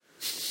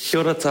Kia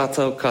ora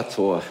tātou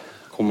katoa.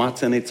 Ko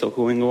mātene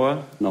tōku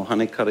ingoa, no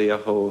hane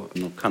kariaho,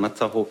 no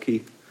kanata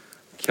hoki.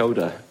 Kia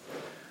ora.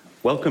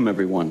 Welcome,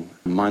 everyone.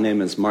 My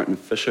name is Martin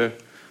Fisher,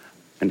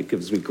 and it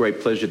gives me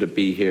great pleasure to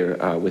be here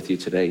with you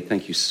today.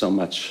 Thank you so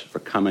much for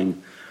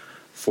coming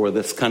for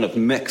this kind of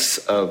mix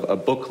of a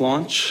book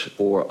launch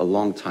for a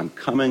long time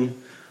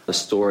coming, the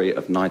story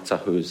of Ngāi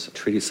Tahu's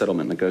treaty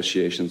settlement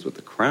negotiations with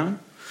the Crown,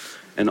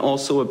 and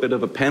also a bit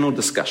of a panel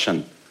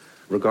discussion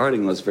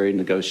regarding those very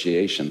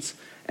negotiations.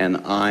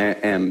 And I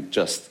am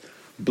just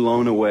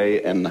blown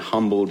away and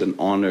humbled and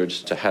honored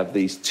to have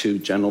these two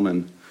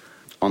gentlemen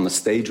on the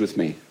stage with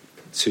me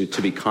to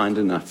be kind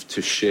enough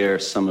to share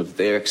some of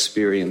their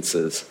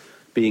experiences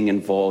being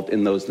involved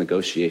in those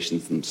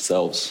negotiations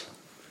themselves.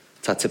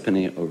 Tā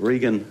Tipene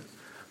O'Regan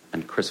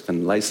and Chris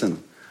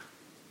Finlayson.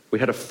 We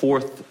had a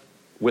fourth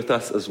with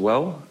us as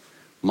well,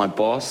 my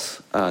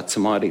boss, Te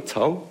Maire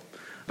Tau,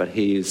 but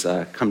he's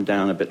come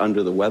down a bit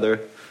under the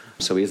weather,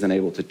 so he isn't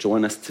able to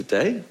join us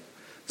today.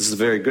 This is a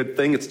very good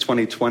thing. It's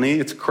 2020.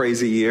 It's a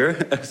crazy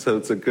year, so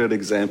it's a good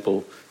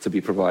example to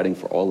be providing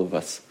for all of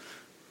us.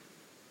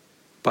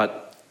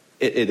 But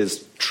it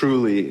is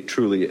truly,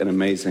 truly an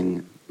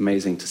amazing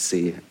to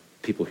see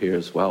people here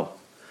as well.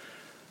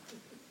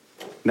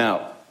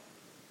 Now,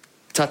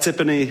 Tā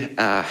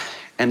Tipene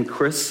and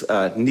Chris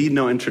need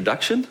no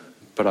introduction,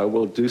 but I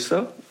will do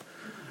so.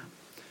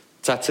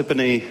 Tā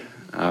Tipene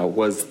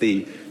was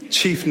the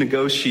chief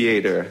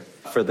negotiator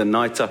for the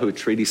Ngāi Tahu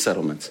treaty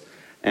settlement,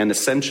 and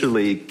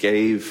essentially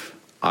gave,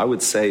 I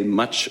would say,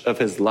 much of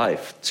his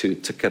life to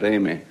Te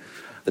Kareme,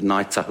 the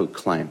Ngāi Tahu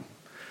claim.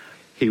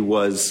 He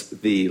was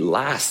the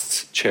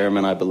last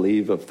chairman, I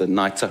believe, of the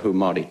Ngāi Tahu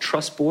Māori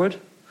Trust Board.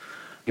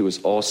 He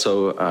was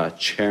also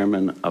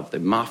chairman of the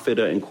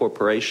Mawhira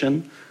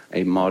Incorporation,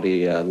 a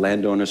Māori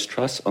landowners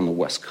trust on the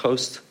West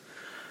Coast.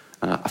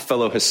 A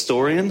fellow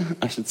historian,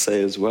 I should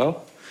say as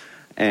well,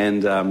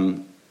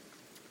 and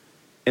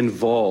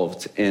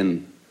involved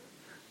in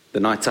the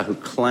Ngāi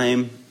Tahu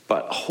claim,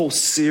 but a whole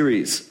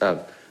series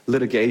of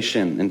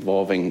litigation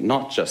involving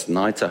not just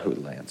Ngāi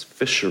Tahu lands,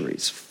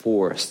 fisheries,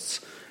 forests,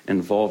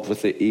 involved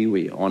with the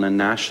iwi on a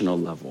national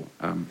level.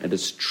 It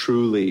is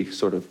truly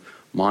sort of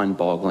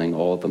mind-boggling,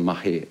 all the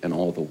mahi and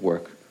all the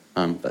work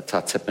that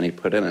Tā Tipene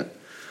put in it.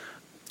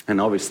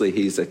 And obviously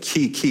he's a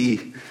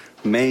key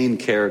main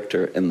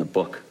character in the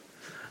book.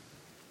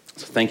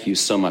 So thank you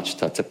so much,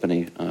 Tā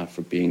Tipene,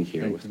 for being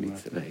here with me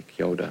today.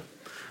 Kia ora.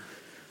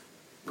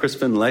 Chris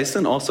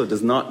Finlayson also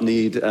does not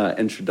need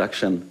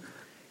introduction.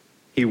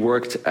 He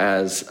worked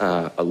as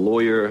a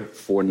lawyer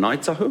for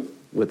Ngāi Tahu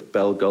with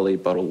Bell Gully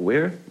Buttle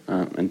Weir,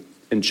 and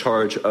in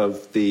charge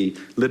of the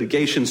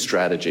litigation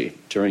strategy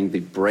during the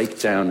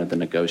breakdown of the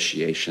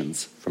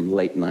negotiations from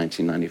late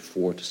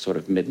 1994 to sort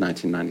of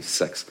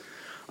mid-1996.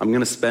 I'm going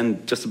to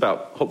spend just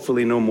about,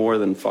 hopefully no more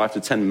than 5 to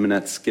 10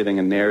 minutes giving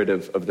a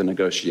narrative of the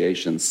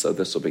negotiations, so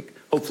this will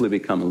hopefully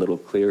become a little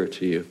clearer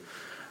to you.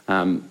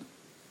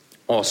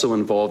 Also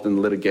involved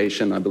in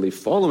litigation, I believe,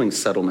 following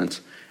settlement,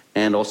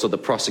 and also the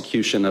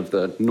prosecution of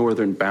the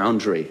northern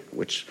boundary,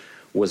 which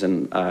was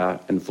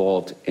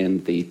involved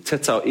in the Te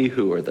Tau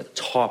Ihu, or the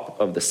top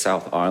of the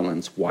South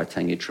Island's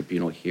Waitangi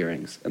Tribunal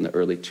hearings in the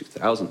early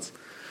 2000s.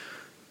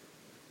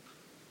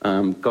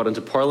 Got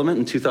into Parliament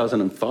in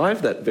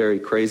 2005, that very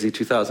crazy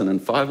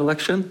 2005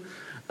 election,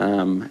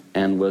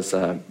 and was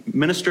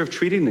Minister of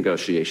Treaty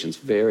Negotiations,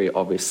 very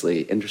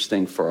obviously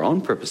interesting for our own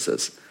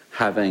purposes,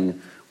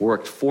 having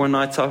worked for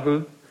Ngāi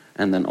Tahu,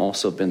 and then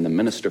also been the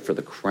Minister for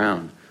the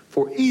Crown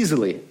for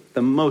easily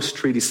the most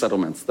treaty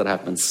settlements that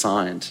have been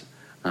signed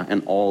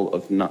in all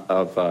of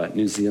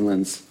New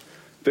Zealand's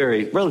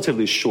very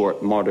relatively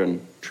short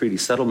modern treaty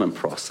settlement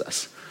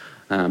process.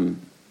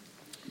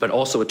 But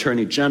also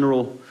Attorney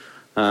General,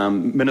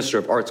 Minister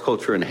of Arts,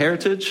 Culture and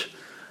Heritage,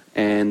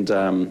 and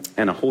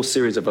a whole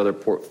series of other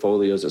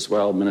portfolios as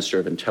well, Minister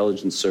of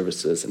Intelligence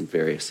Services and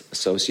various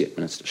associate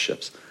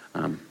ministerships.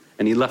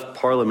 And he left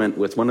Parliament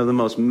with one of the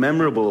most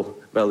memorable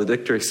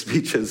valedictory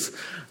speeches,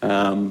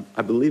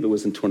 I believe it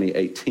was in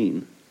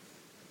 2018,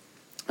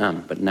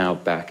 but now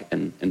back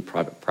in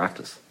private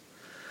practice.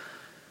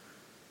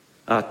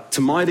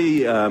 Te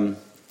Maire,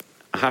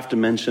 I have to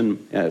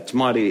mention, Te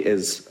Maire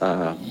is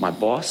my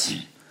boss.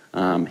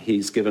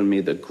 He's given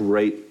me the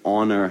great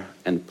honor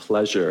and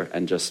pleasure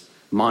and just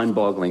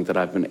mind-boggling that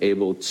I've been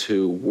able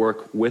to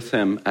work with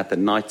him at the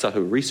Ngāi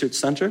Tahu Research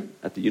Centre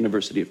at the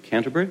University of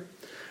Canterbury.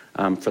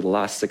 For the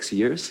last 6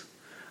 years.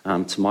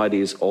 Te Maire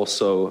is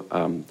also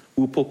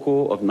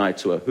upoko of Ngāi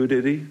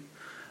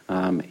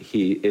Tahu.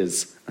 He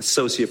is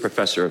Associate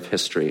Professor of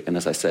History, and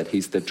as I said,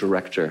 he's the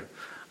Director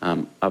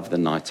of the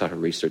Ngāi Tahu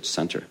Research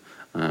Centre.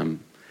 And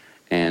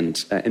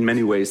in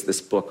many ways, this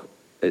book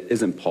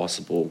isn't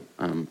possible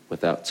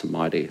without Te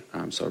Maire,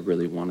 so I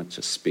really wanted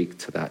to speak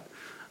to that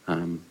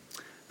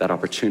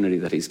opportunity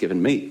that he's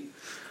given me.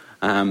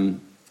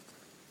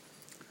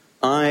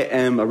 I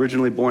am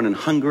originally born in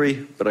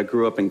Hungary, but I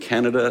grew up in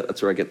Canada.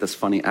 That's where I get this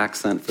funny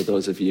accent for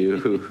those of you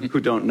who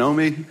don't know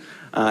me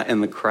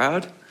in the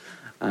crowd.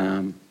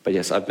 But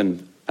yes, I've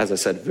been as I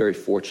said, very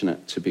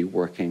fortunate to be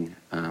working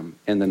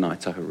in the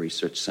Ngāi Tahu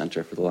Research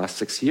Centre for the last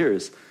 6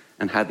 years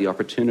and had the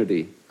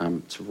opportunity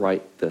to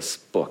write this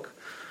book,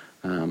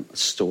 a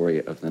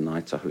story of the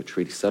Ngāi Tahu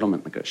Treaty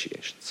Settlement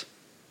negotiations.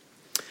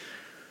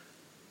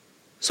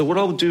 So what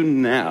I'll do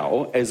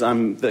now is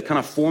the kind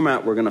of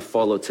format we're going to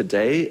follow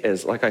today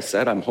is, like I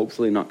said, I'm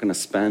hopefully not going to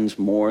spend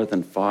more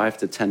than 5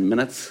 to 10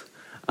 minutes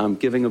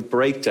giving a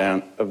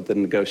breakdown of the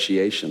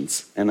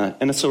negotiations in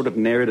a sort of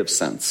narrative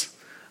sense.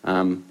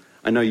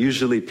 I know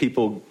usually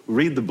people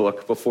read the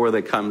book before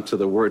they come to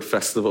the Word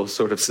Festival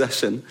sort of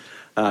session.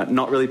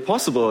 Not really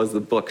possible as the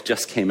book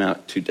just came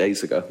out 2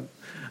 days ago.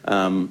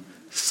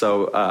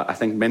 So I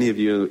think many of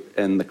you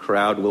in the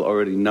crowd will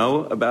already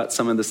know about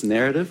some of this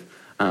narrative,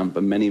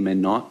 but many may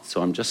not.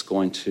 So I'm just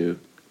going to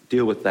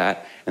deal with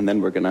that, and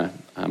then we're going to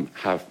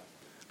have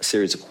a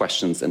series of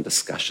questions and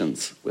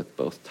discussions with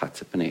both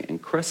Tipene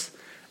and Chris,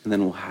 and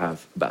then we'll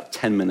have about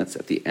 10 minutes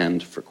at the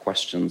end for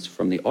questions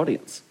from the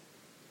audience.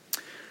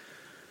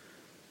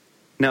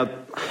 Now,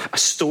 a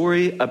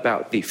story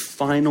about the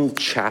final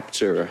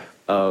chapter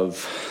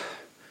of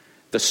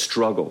the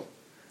struggle,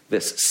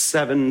 this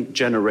 7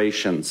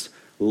 generations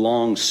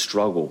long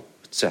struggle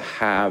to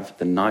have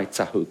the Ngāi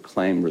Tahu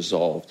claim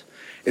resolved,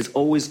 is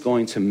always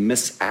going to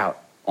miss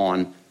out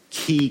on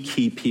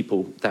key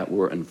people that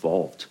were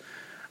involved.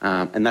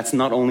 And that's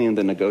not only in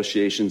the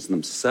negotiations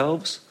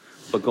themselves,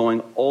 but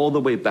going all the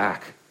way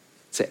back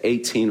to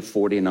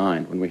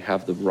 1849, when we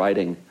have the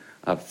writing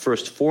of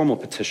first formal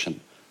petition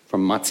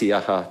from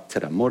Matiaha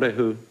Te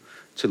Morehu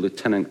to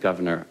Lieutenant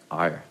Governor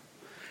Eyre.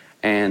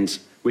 And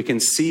we can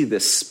see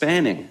this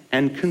spanning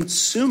and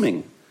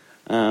consuming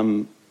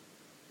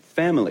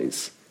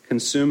families,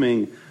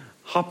 consuming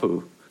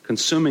hapu,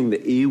 consuming the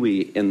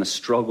iwi in the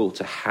struggle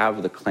to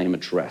have the claim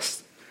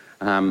addressed.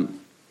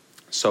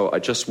 So I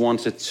just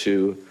wanted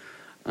to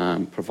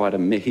provide a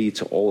mihi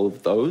to all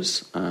of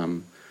those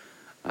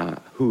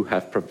who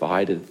have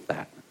provided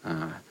that.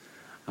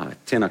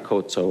 Tēnā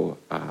koutou,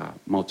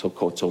 mautou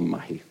koutou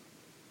mahi.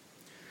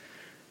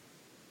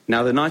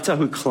 Now, the Ngāi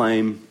Tahu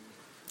claim,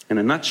 in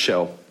a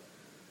nutshell,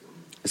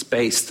 is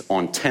based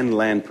on 10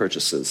 land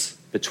purchases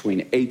between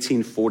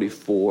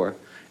 1844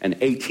 and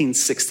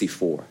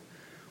 1864,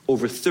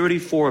 over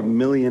 34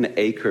 million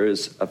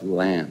acres of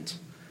land,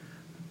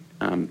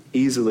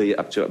 easily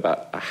up to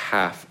about a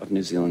half of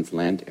New Zealand's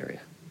land area.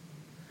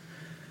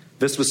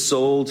 This was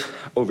sold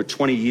over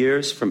 20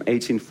 years from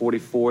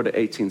 1844 to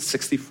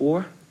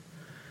 1864.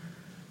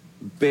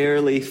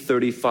 Barely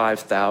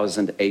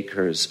 35,000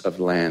 acres of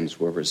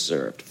lands were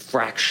reserved,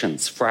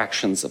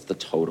 fractions of the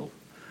total.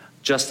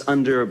 Just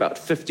under about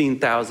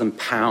 15,000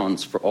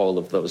 pounds for all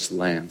of those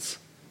lands.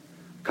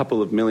 A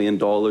couple of $1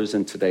 million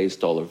in today's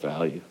dollar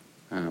value.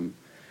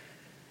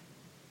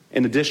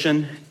 In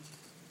addition,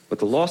 with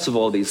the loss of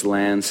all these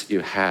lands,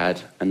 you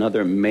had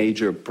another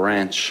major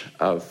branch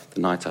of the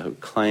Ngāi Tahu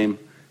claim,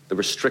 the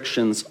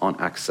restrictions on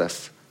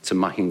access to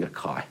mahinga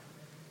kai.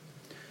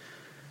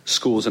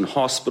 Schools and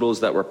hospitals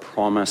that were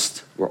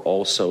promised were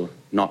also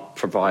not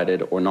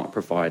provided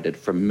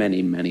for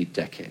many, many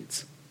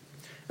decades.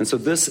 And so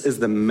this is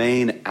the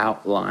main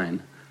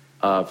outline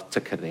of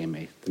Te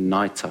Kareme, the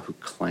Ngāi Tahu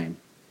claim.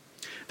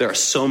 There are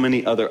so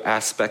many other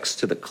aspects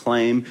to the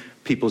claim,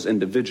 people's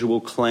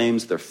individual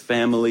claims, their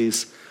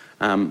families,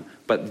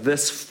 but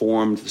this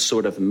formed the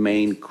sort of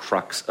main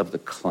crux of the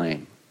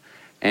claim.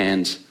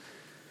 And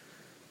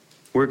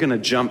we're going to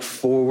jump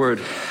forward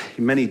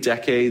many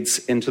decades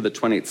into the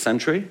 20th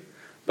century,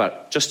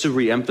 but just to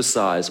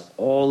re-emphasize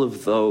all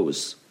of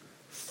those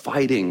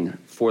fighting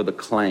for the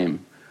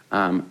claim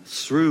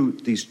through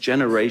these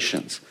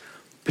generations,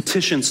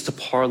 petitions to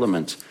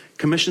Parliament,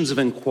 commissions of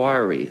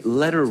inquiry,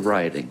 letter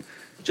writing,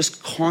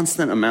 just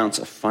constant amounts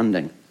of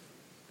funding.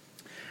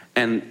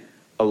 And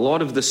a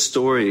lot of this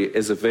story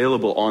is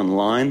available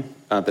online.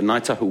 The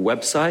Ngāi Tahu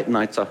website,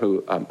 Ngāi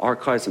Tahu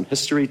Archives and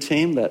History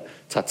team that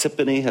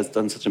Tipene has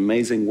done such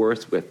amazing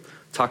work with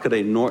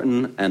Takare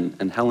Norton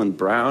and Helen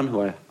Brown,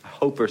 who I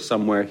hope are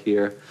somewhere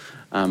here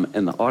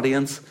in the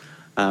audience.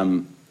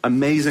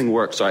 Amazing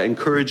work. So I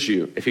encourage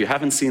you, if you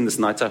haven't seen this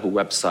Ngāi Tahu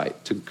website,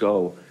 to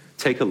go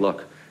take a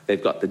look.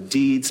 They've got the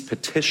deeds,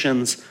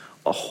 petitions,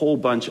 a whole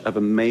bunch of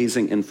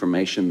amazing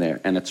information there,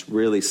 and it's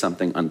really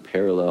something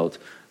unparalleled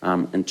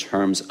in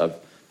terms of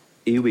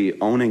iwi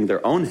owning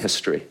their own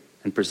history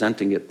and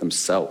presenting it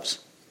themselves.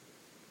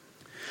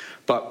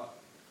 But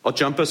I'll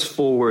jump us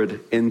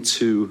forward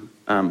into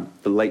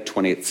the late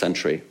 20th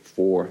century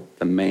for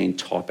the main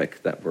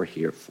topic that we're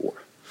here for.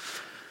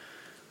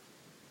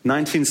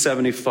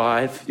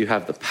 1975, you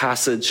have the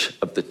passage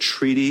of the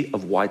Treaty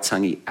of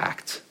Waitangi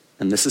Act,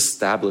 and this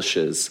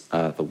establishes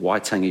the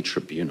Waitangi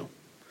Tribunal.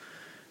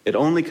 It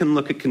only can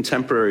look at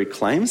contemporary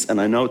claims,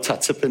 and I know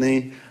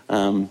Tipene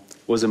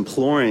was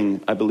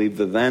imploring, I believe,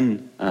 the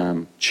then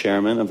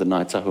chairman of the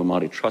Ngāi Tahu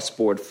Māori Trust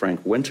Board,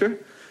 Frank Winter,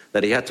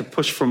 that he had to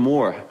push for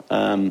more,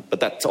 but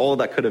that's all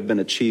that could have been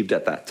achieved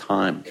at that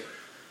time.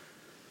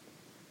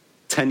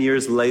 10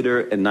 years later,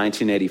 in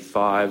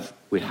 1985,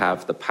 we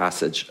have the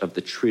passage of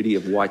the Treaty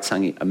of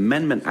Waitangi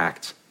Amendment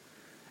Act,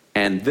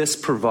 And this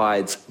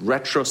provides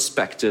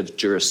retrospective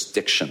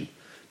jurisdiction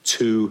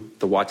to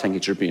the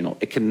Waitangi Tribunal.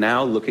 It can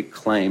now look at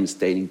claims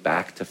dating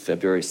back to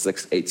February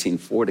 6,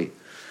 1840.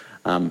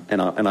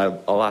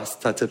 I'll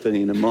ask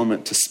Tipene in a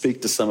moment to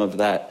speak to some of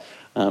that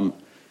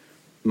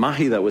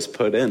mahi that was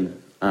put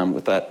in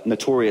with that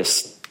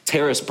notorious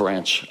terrorist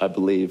branch, I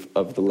believe,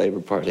 of the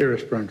Labour Party.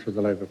 Terrorist branch of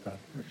the Labour Party,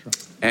 that's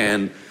right.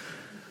 And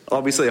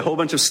obviously a whole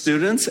bunch of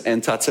students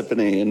and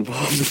Tipene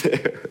involved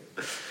there.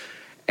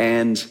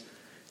 And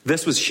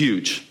this was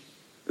huge.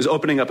 It was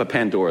opening up a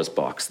Pandora's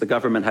box. The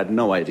government had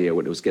no idea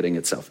what it was getting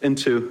itself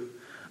into.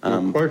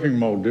 You're quoting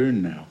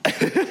Muldoon now.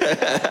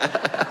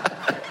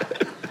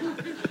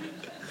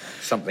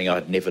 Something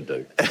I'd never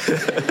do.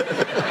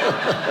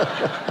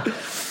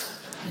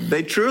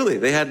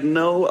 They had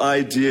no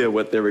idea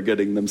what they were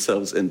getting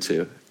themselves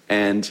into.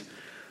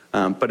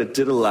 But it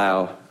did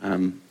allow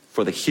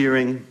for the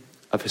hearing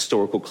of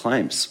historical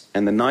claims.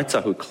 And the Ngāi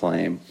Tahu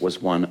claim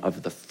was one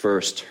of the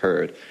first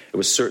heard. It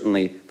was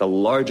certainly the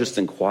largest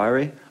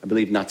inquiry. I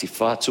believe Ngāti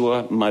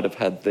Whātua might have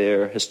had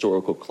their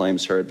historical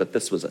claims heard, but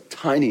this was a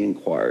tiny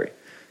inquiry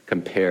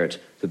compared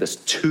to this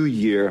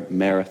 2-year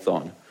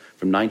marathon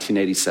from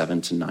 1987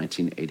 to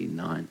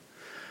 1989.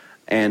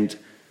 And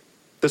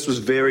this was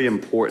very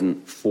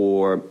important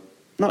for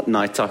not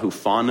Ngāi Tahu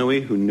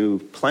whānui, who knew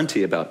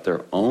plenty about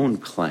their own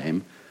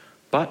claim,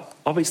 but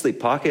obviously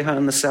Pākehā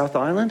in the South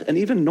Island and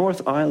even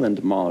North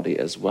Island Māori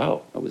as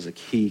well. That was a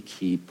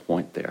key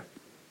point there.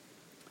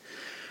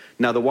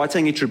 Now, the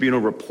Waitangi Tribunal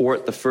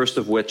report, the first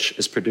of which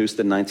is produced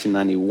in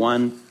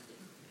 1991,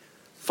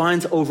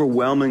 finds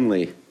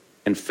overwhelmingly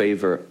in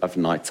favor of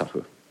Ngāi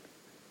Tahu.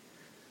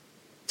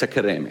 Te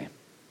Kereme.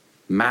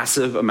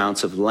 Massive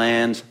amounts of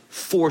land,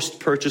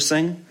 forced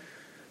purchasing.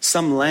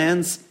 Some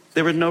lands,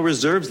 there were no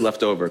reserves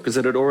left over because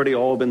it had already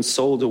all been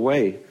sold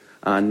away.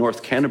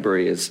 North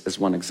Canterbury is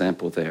one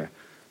example there.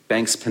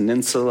 Banks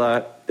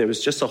Peninsula, there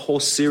was just a whole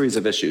series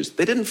of issues.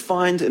 They didn't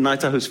find in Ngāi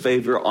Tahu's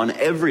favor on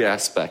every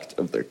aspect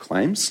of their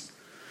claims,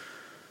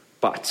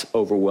 but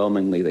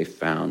overwhelmingly they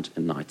found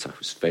in Ngāi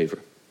Tahu's favor.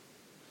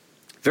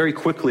 Very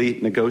quickly,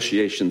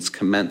 negotiations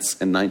commence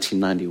in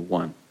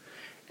 1991,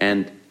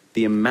 and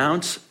the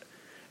amount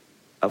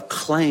of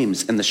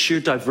claims and the sheer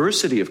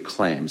diversity of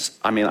claims,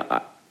 I mean,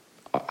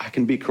 I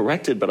can be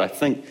corrected, but I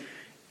think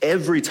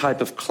every type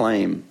of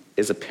claim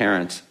is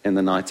apparent in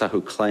the Ngāi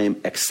Tahu claim,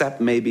 except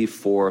maybe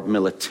for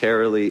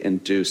militarily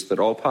induced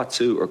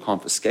rōpatu or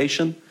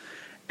confiscation,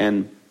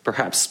 and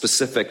perhaps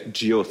specific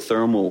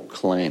geothermal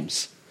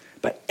claims.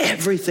 But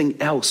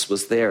everything else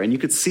was there, and you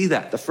could see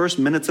that. The first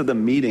minutes of the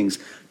meetings,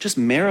 just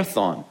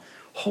marathon,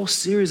 whole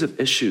series of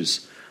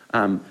issues.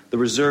 The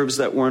reserves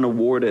that weren't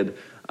awarded,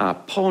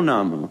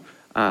 Pounamu,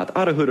 the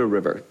Arahura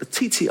River, the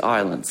Titi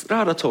Islands,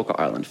 Raratoka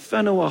Island,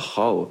 Whenua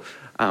Hou,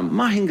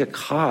 Mahinga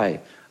Kai,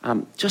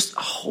 just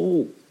a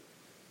whole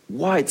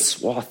wide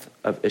swath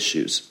of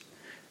issues.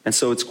 And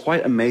so it's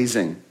quite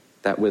amazing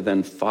that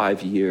within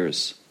 5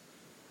 years,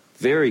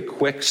 very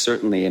quick,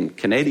 certainly in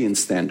Canadian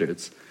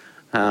standards,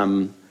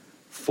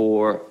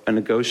 for a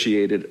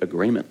negotiated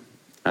agreement.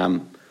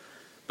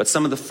 But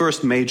some of the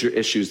first major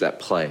issues at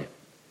play,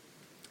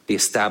 the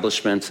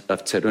establishment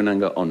of Te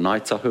Runanga o Ngāi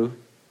Tahu,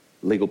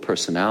 legal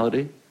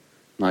personality.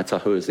 Ngāi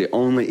Tahu is the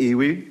only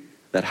iwi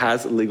that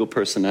has a legal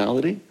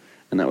personality,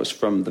 and that was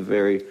from the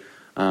very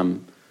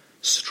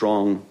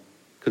strong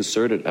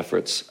concerted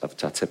efforts of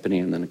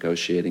Tipene and the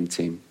negotiating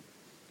team.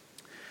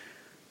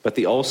 But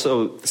the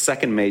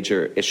second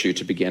major issue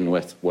to begin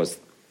with was,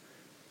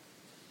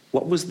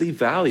 what was the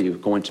value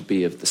going to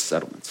be of the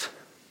settlement?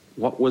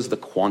 What was the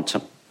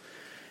quantum?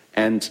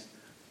 And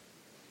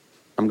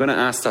I'm going to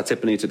ask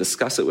Tipene to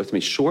discuss it with me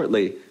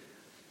shortly,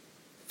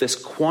 this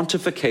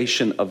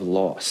quantification of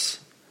loss.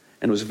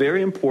 And it was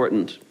very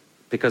important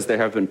because there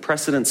have been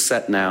precedents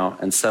set now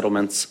and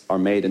settlements are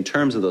made in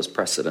terms of those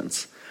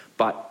precedents.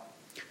 But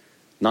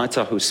Ngāi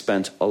Tahu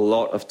spent a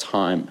lot of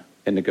time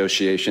in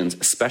negotiations,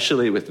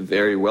 especially with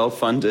very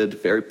well-funded,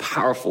 very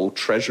powerful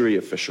treasury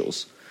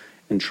officials,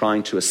 in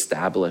trying to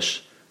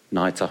establish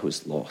Ngāi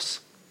Tahu's loss.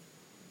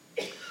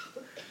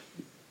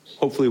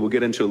 Hopefully we'll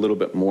get into a little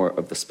bit more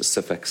of the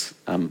specifics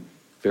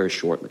very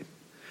shortly.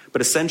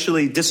 But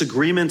essentially,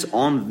 disagreement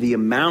on the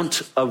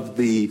amount of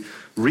the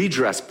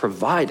redress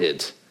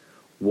provided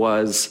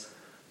was,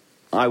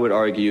 I would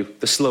argue,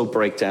 the slow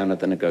breakdown of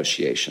the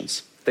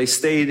negotiations. They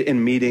stayed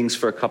in meetings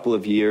for a couple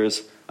of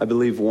years. I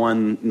believe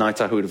one Ngāi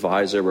Tahu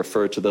advisor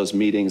referred to those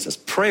meetings as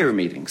prayer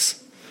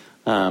meetings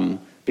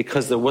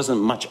because there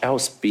wasn't much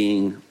else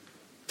being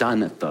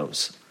done at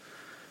those.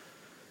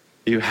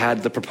 You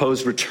had the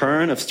proposed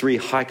return of 3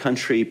 high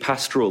country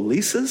pastoral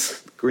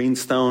leases,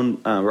 Greenstone,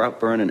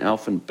 Routburn, and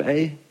Elfin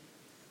Bay.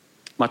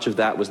 Much of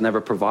that was never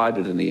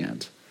provided in the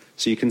end.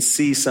 So you can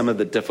see some of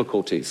the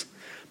difficulties.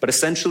 But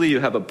essentially you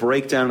have a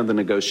breakdown of the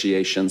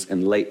negotiations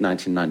in late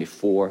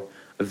 1994.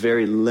 A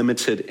very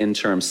limited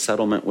interim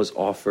settlement was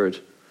offered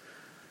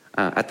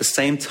at the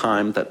same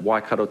time that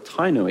Waikato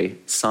Tainui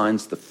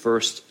signs the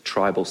first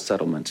tribal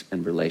settlement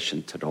in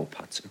relation to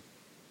rōpatu.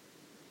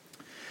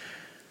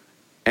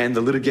 And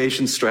the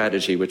litigation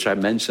strategy, which I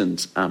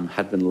mentioned,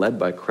 had been led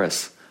by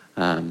Chris,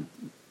 led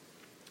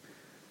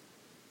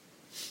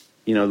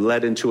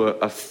into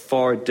a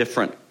far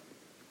different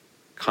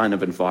kind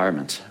of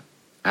environment,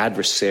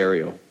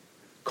 adversarial,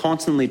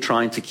 constantly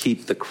trying to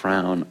keep the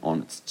crown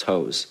on its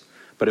toes.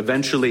 But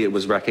eventually it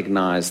was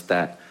recognized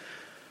that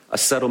a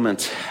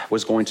settlement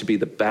was going to be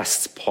the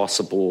best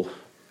possible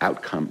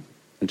outcome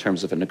in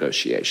terms of a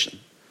negotiation.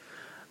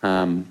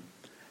 And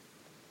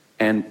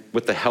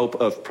with the help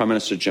of Prime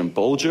Minister Jim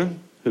Bolger,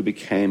 who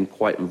became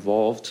quite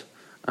involved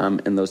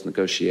in those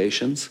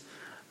negotiations,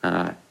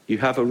 you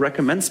have a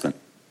recommencement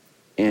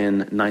in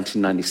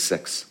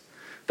 1996,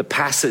 the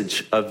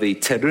passage of the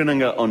Te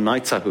Runanga o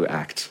Ngāi Tahu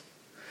Act.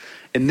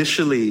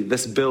 Initially,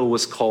 this bill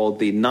was called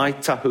the Ngāi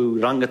Tahu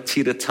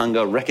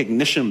Rangatiratanga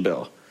Recognition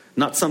Bill,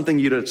 not something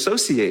you'd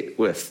associate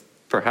with,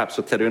 perhaps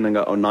with Te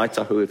Runanga o Ngāi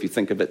Tahu if you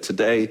think of it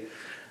today.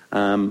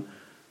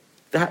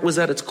 That was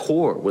at its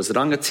core, was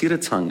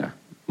rangatiratanga,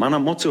 mana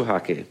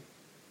motuhake,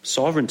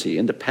 sovereignty,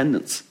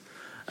 independence.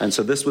 And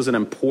so this was an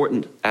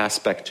important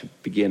aspect to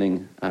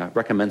beginning,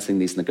 recommencing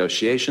these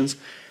negotiations.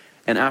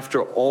 And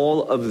after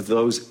all of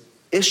those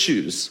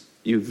issues,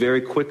 you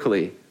very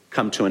quickly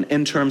come to an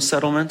interim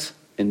settlement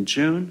in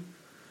June,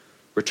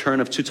 return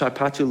of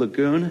Tutaipatu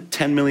Lagoon,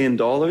 $10 million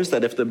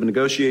that if the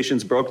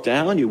negotiations broke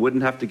down, you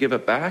wouldn't have to give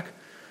it back,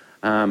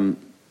 and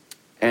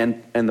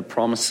the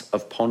promise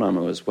of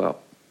Pounamu as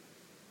well.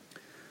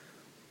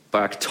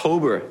 By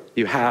October,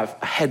 you have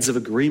a heads of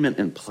agreement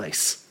in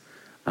place,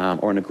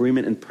 or an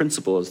agreement in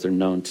principle as they're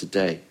known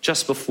today,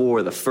 just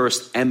before the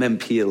first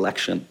MMP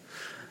election.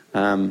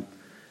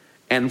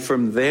 And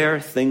from there,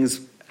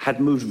 things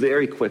had moved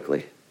very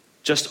quickly.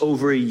 Just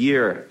over a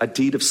year, a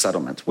deed of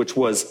settlement, which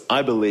was,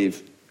 I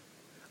believe,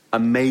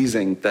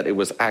 amazing that it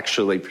was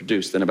actually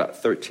produced in about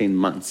 13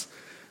 months.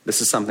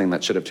 This is something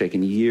that should have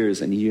taken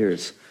years and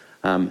years.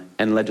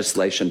 And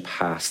legislation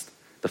passed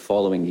the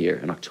following year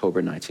in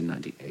October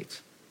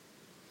 1998.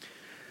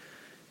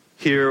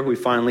 Here we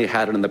finally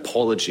had an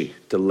apology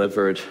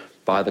delivered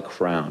by the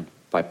Crown,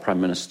 by Prime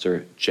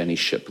Minister Jenny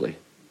Shipley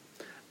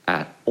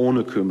at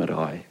Onuku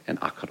Marae in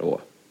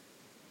Akaroa.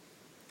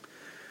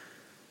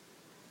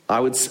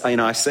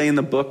 I say in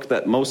the book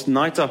that most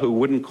Ngāi Tahu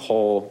wouldn't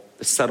call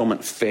the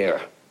settlement fair,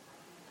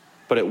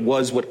 but it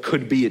was what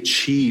could be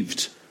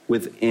achieved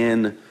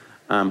within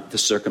the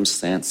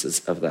circumstances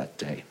of that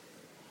day.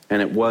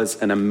 And it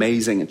was an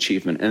amazing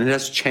achievement, and it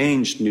has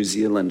changed New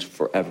Zealand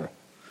forever.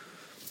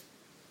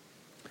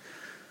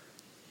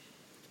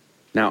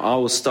 Now, I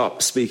will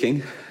stop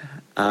speaking,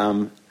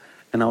 and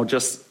I'll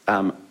just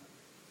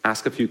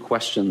ask a few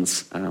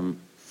questions from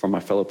my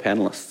fellow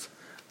panelists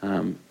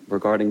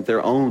regarding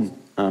their own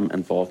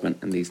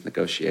involvement in these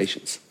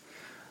negotiations.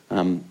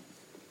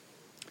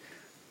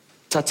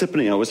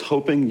 Tipene, I was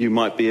hoping you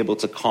might be able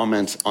to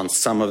comment on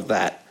some of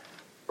that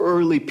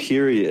early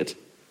period,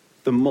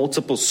 the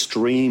multiple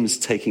streams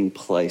taking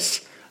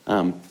place,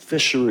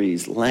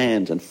 fisheries,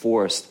 land, and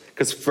forest.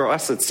 Because for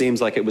us, it seems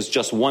like it was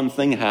just one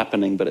thing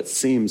happening, but it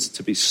seems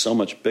to be so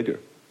much bigger.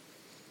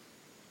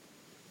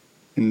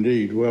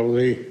 Indeed. Well,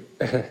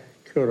 kia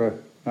ora,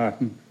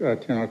 Martin,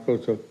 tēnā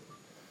koutou.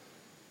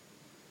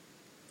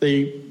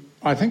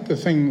 I think the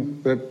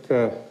thing that,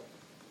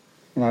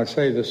 when I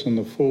say this in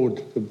the foreword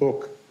to the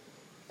book,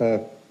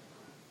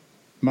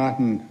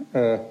 Martin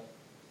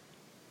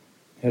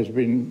has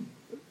been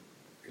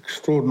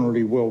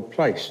extraordinarily well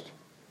placed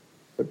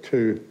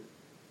to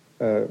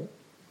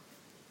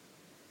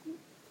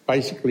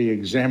basically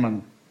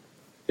examine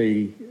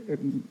the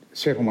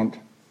settlement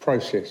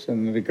process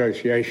and the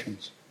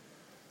negotiations,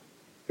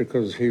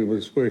 because he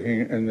was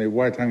working in the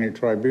Waitangi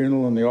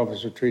Tribunal and the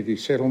Office of Treaty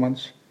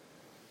Settlements,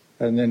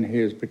 and then he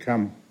has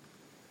become,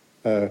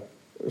 right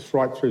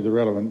through the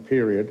relevant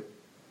period,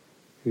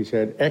 he's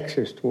had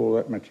access to all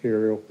that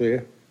material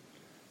there,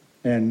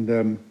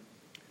 and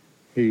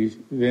he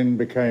then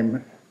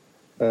became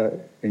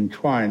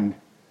entwined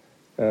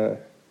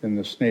in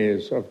the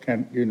snares of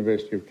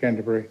University of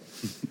Canterbury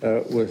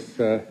with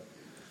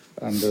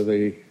under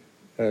the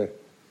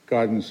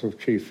guidance of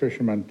Chief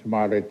Fisherman Te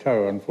Maire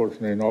Tau,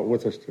 unfortunately not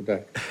with us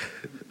today.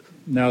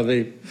 Now,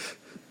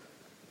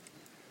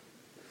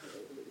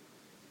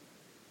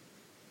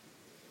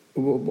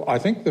 I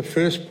think the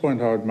first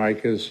point I would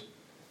make is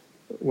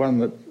one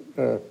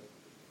that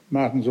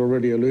Martin's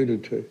already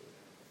alluded to,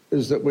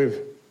 is that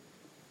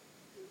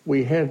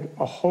we had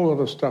a whole lot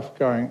of stuff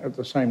going at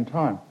the same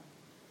time.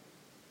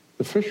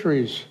 The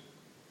fisheries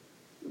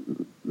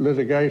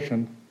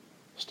litigation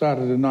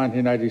started in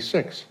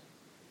 1986,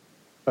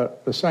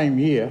 the same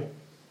year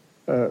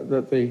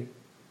that the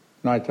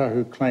Ngāi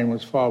Tahu claim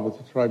was filed with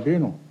the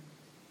tribunal.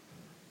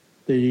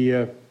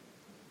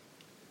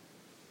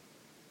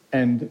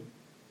 And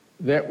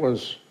that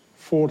was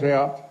fought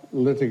out,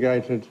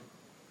 litigated,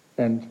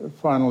 and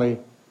finally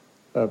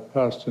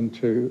passed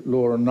into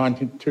law in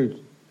 92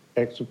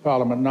 Acts of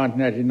Parliament,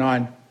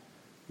 1989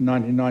 and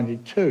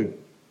 1992.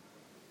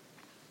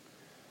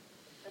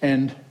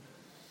 And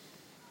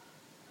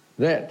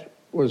that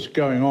was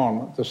going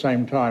on at the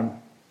same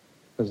time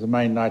as the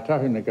main Ngāi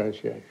Tahu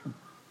negotiation.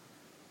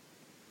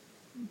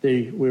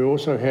 We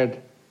also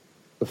had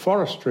the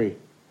forestry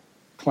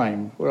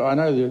claim. Well, I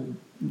know the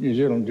New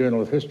Zealand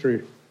Journal of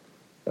History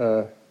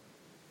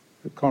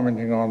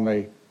commenting on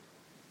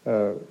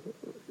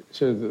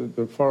said that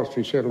the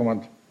forestry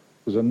settlement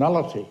was a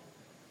nullity.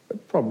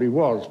 It probably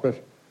was,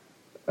 but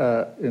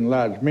in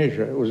large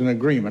measure it was an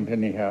agreement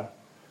anyhow,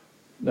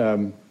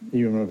 even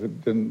if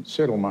it didn't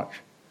settle much.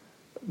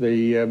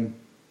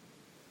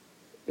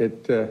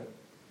 It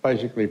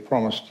basically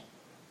promised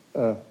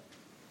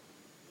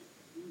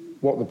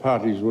what the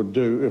parties would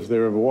do if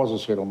there ever was a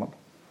settlement.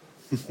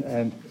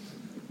 And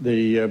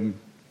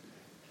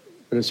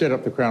but it set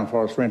up the Crown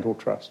Forest Rental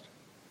Trust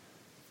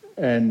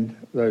and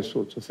those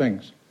sorts of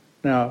things.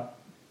 Now,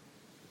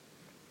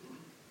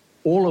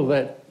 all of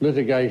that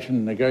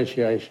litigation,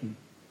 negotiation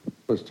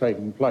was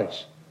taking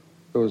place.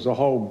 There was a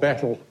whole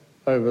battle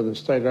over the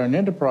State-Owned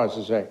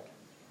Enterprises Act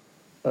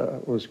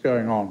was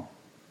going on.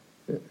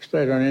 The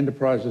State-Owned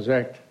Enterprises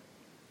Act,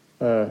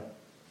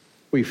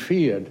 we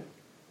feared,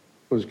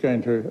 was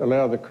going to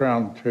allow the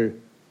Crown to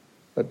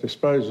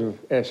dispose of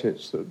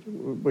assets that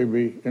we'd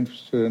be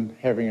interested in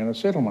having in a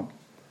settlement.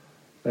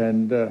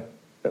 And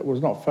that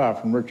was not far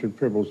from Richard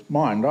Prebble's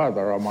mind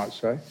either, I might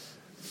say,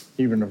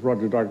 even if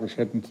Roger Douglas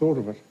hadn't thought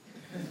of it.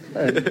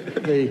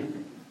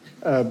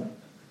 And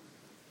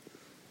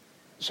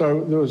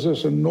so there was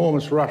this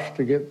enormous rush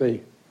to get the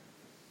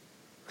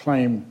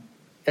claim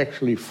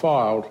actually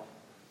filed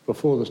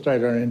before the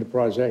State-Owned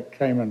Enterprise Act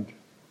came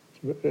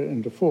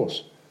into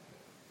force.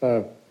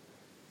 There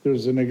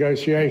was a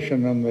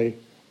negotiation and the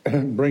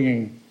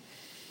bringing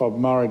of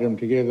Māoridom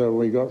together.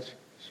 We got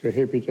Sir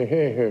Hepi Te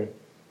Hehe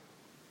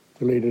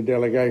to lead a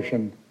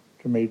delegation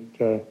to meet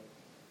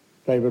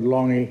David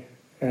Longy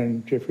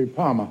and Geoffrey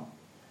Palmer.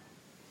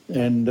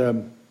 And,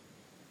 of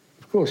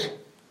course,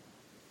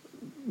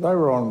 they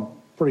were on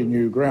pretty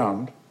new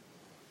ground.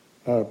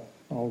 I'll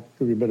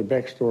give you a bit of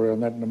backstory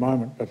on that in a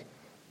moment. But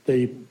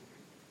the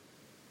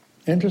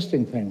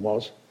interesting thing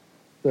was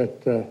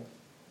that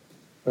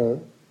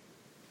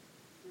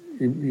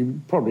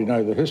you probably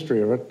know the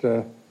history of it.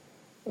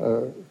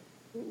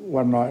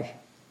 One night,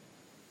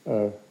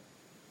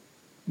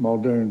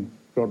 Muldoon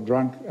got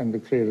drunk and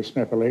declared a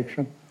snap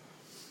election.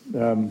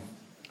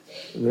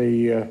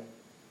 He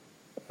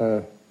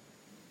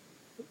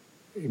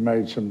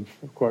made some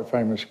quite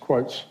famous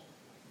quotes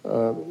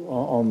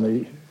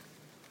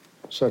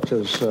such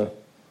as,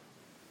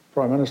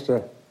 Prime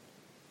Minister,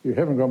 you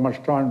haven't got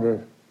much time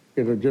to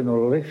get a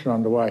general election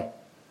underway.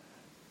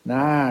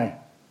 No,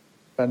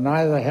 but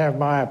neither have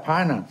my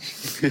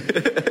opponents.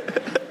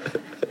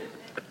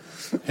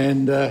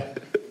 And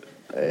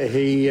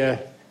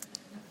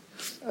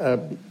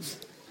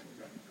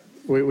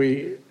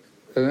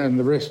and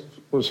the rest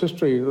was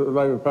history. The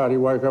Labor Party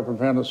woke up and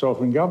found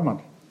itself in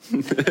government.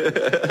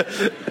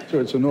 To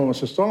its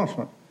enormous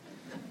astonishment.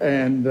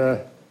 And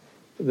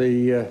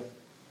they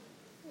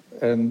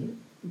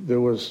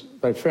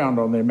found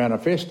on their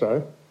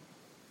manifesto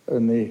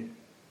in the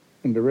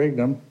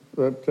interregnum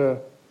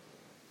that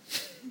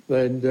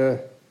they'd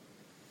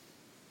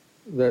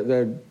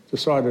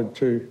decided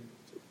to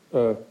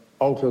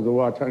alter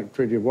the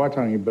Treaty of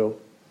Waitangi Bill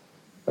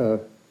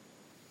to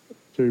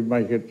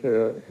make it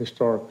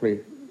historically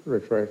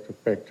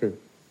retroactive back to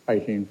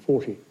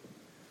 1840.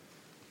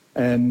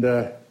 And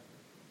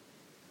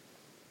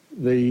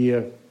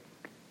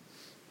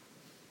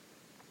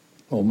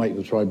or make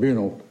the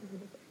tribunal,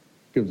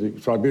 give the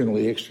tribunal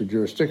the extra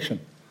jurisdiction.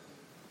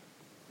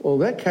 Well,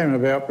 that came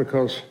about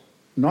because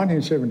in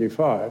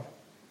 1975,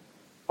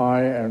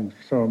 I and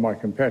some of my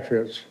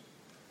compatriots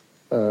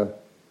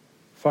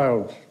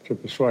failed to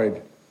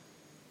persuade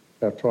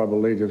our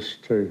tribal leaders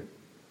to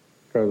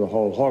go the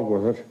whole hog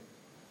with it.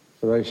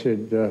 So they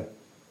said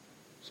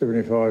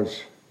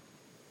 75's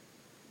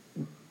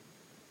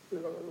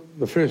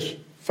the first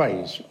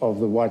phase of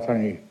the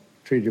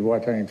Treaty of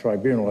Waitangi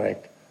Tribunal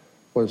Act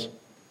was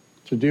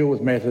to deal with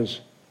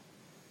matters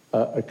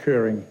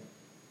occurring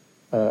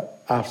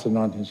after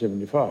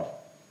 1975.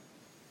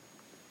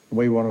 And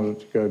we wanted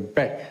it to go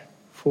back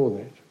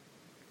for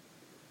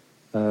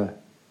that.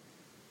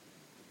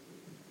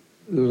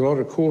 There was a lot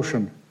of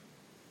caution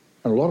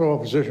and a lot of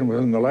opposition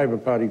within the Labor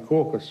Party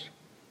caucus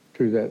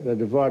to that. They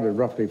divided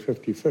roughly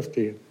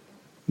 50-50.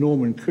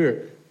 Norman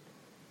Kirk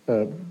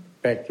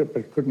backed it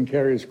but couldn't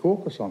carry his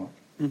caucus on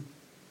it.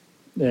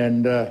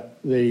 And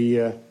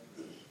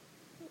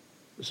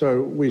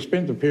so we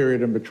spent the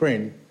period in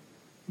between.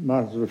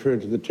 Martin's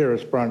referred to the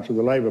terrorist branch of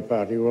the Labor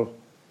Party. Well,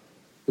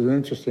 it was an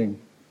interesting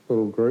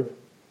little group.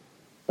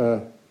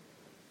 The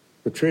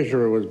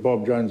treasurer was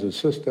Bob Jones's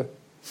sister.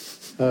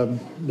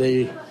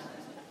 The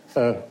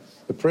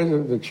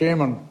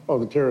chairman of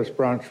the terrorist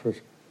branch was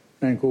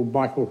a man called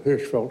Michael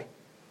Hirschfeld,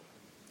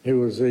 who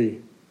was at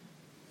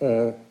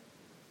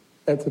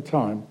the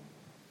time,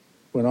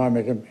 when I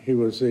met him, he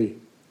was the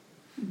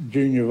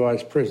junior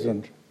vice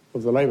president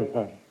of the Labor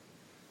Party.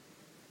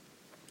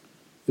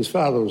 His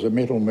father was a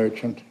metal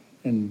merchant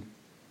in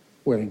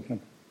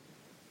Wellington.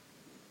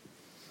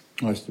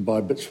 I used to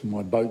buy bits from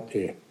my boat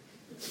there.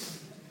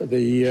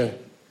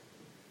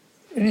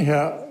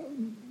 Anyhow,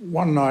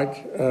 one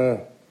night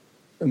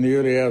in the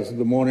early hours of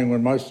the morning,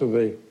 when most of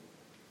the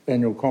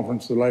annual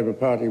conference of the Labor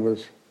Party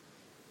was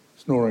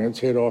snoring its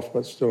head off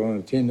but still in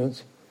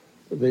attendance,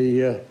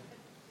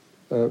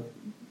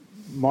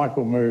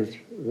 Michael moved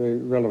the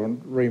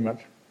relevant remit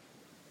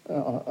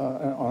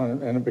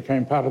and it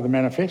became part of the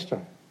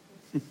manifesto.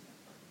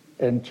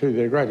 And to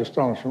their great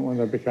astonishment, when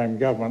they became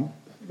government,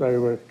 they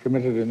were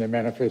committed in their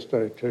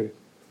manifesto to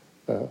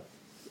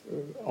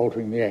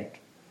altering the Act.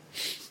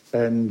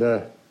 And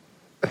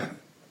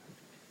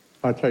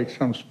I take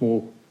some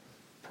small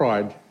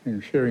pride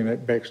in sharing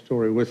that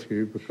backstory with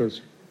you,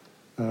 because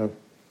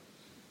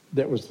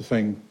that was the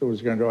thing that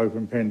was going to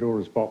open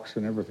Pandora's box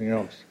and everything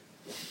else.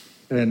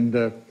 And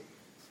there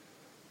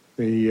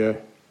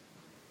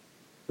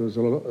was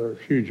a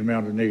huge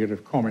amount of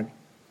negative comment,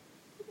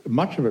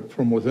 much of it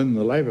from within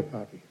the Labor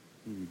Party.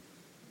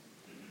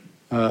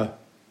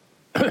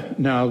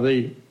 Now,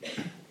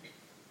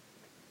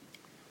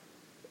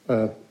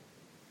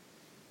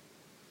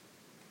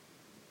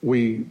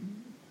 we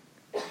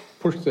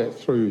pushed that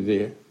through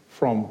there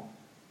from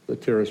the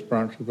terrorist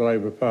branch of the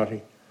Labor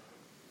Party.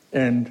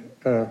 And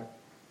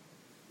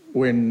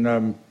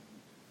when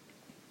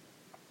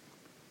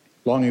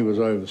Longy was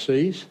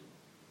overseas,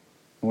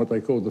 and what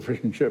they called the Fish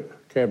and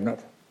Chip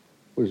Cabinet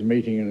was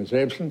meeting in his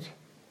absence,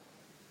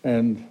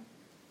 and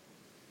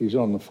he's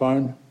on the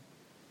phone,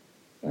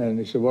 and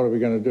he said, what are we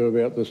going to do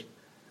about this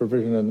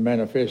provision in the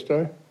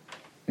manifesto?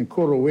 And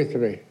Koro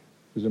Wetere,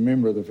 who's a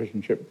member of the Fish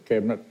and Chip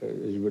Cabinet,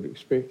 as you would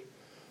expect,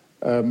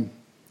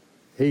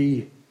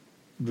 he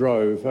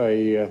drove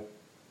the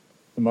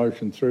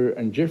motion through,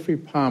 and Geoffrey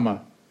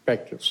Palmer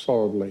backed it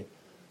solidly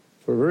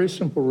for a very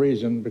simple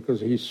reason,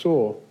 because he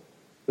saw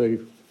the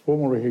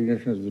formal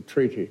recognition of the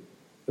treaty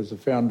as the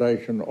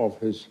foundation of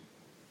his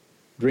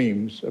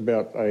dreams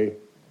about a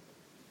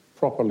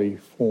properly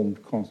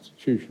formed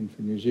constitution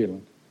for New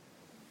Zealand.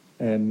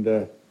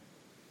 And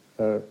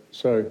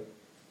so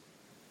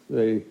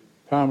the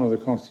Palmer,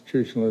 the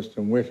constitutionalist,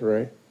 and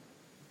Wetere,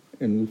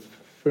 in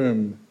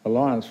firm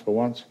alliance for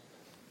once,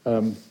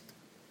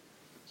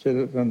 said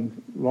it,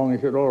 and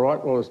Longy said, all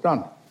right, well, it's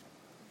done.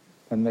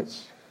 And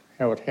that's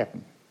how it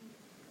happened.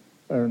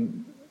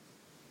 And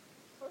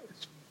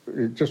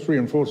it just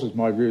reinforces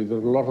my view that a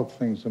lot of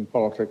things in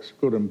politics,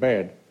 good and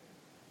bad,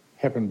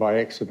 happen by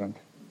accident.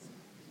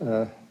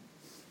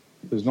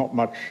 There's not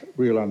much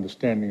real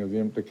understanding of the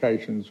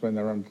implications when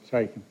they're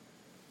undertaken.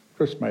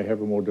 Chris may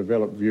have a more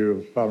developed view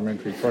of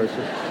parliamentary process,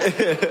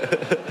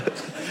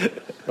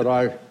 but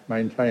I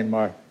maintain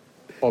my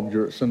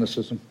obdurate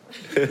cynicism.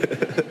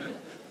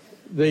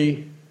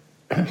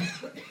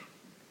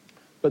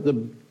 But the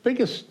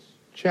biggest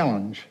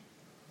challenge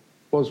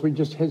was we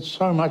just had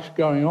so much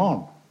going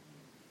on.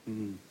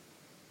 Mm.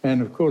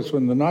 And of course,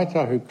 when the Ngāi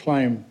Tahu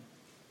claim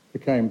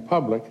became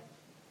public,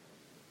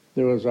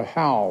 there was a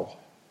howl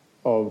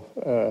of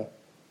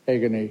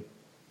agony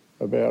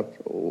about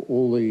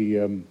all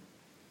the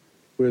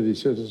worthy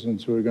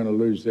citizens who were going to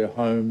lose their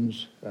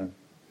homes,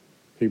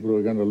 people who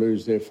were going to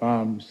lose their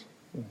farms.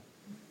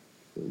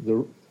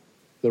 The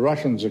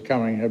Russians are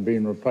coming, have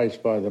been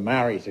replaced by the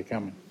Maoris are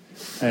coming.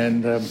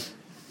 And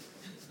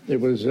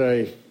it was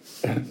a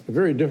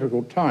very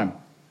difficult time.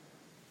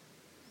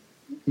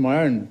 In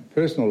my own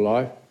personal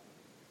life,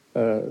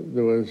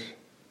 there was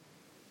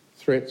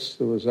threats,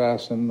 there was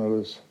arson, there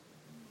was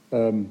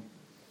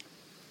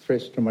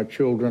threats to my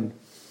children.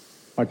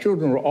 My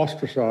children were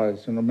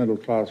ostracised in a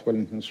middle-class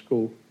Wellington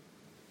school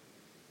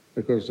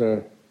because they're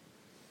a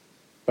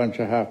bunch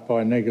of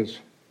half-pie niggers.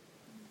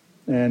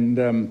 And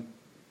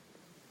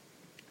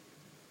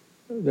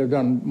they've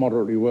done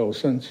moderately well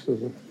since.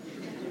 There's a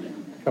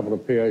couple of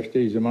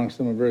PhDs amongst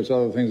them and various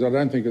other things. I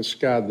don't think it's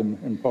scarred them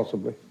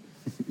impossibly.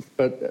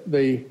 But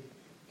the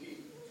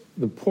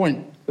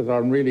point that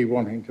I'm really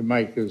wanting to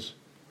make is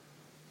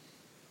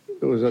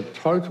there was a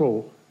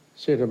total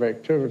set of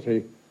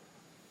activity,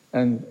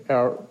 and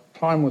our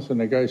time with the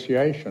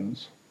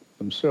negotiations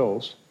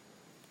themselves,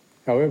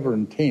 however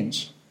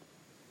intense,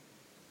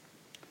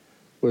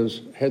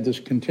 had this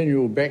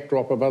continual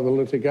backdrop of other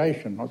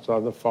litigation. It's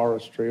either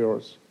forestry or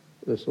it's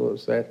this or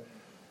it's that.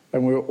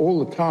 And we were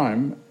all the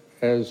time,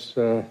 as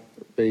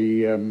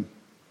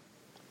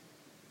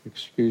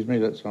excuse me,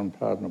 that's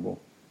unpardonable.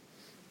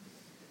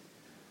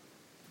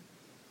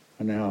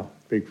 I now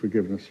beg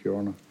forgiveness, Your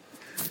Honour.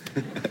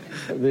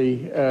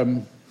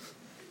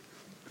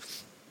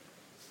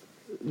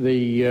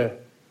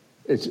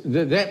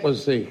 That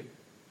was the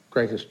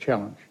greatest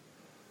challenge.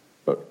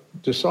 But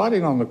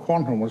deciding on the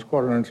quantum was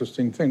quite an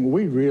interesting thing.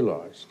 We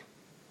realised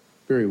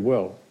very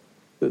well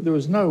that there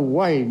was no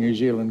way New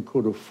Zealand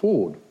could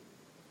afford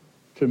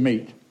to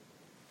meet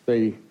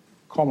the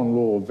common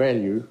law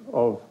value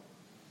of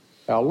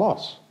our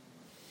loss.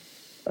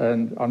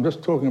 And I'm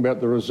just talking about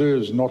the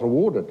reserves not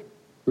awarded.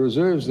 The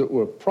reserves that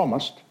were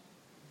promised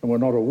and were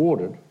not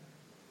awarded,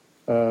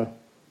 that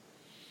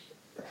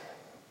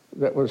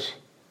was,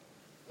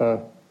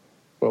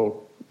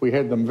 well, we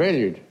had them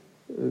valued.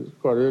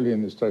 Quite early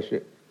in this stage,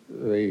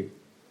 the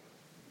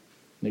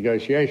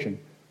negotiation,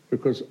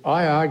 because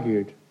I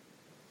argued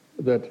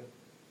that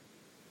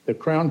the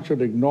Crown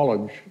should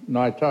acknowledge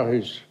Ngāi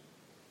Tahu's,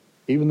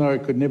 even though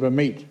it could never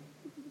meet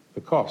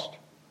the cost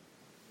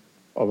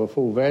of a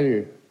full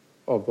value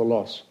of the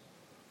loss,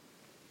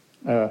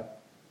 they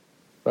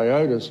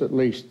owed us at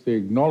least the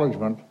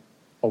acknowledgement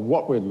of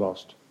what we'd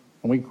lost.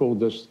 And we called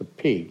this the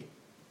peg,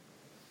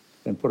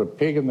 and put a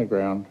peg in the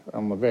ground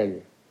on the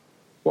value.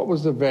 What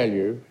was the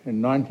value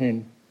in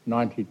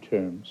 1990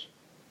 terms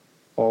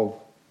of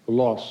the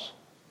loss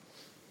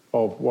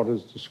of what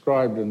is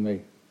described in the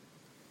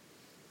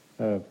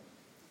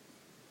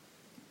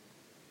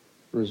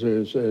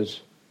reserves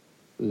as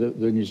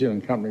the New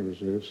Zealand Company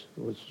reserves,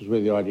 which is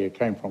where the idea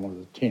came from, of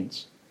the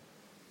tenths.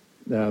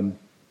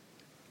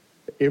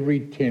 Every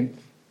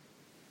tenth,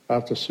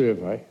 after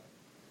survey,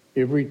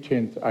 every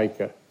 10th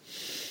acre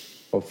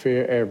of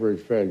fair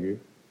average value,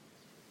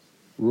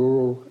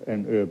 rural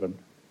and urban,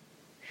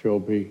 shall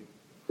be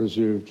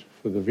reserved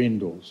for the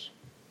vendors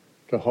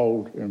to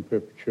hold in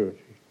perpetuity.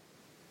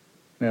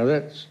 Now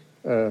that's,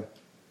 you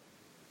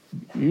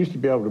used to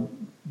be able to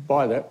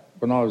buy that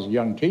when I was a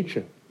young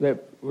teacher.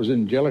 That was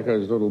in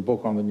Jellicoe's little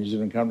book on the New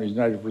Zealand Company's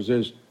native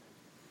reserves.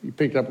 You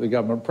picked up the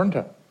government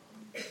printer.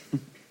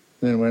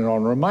 Then went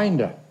on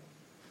remainder.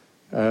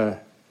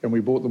 And we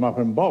bought them up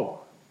in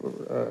bulk.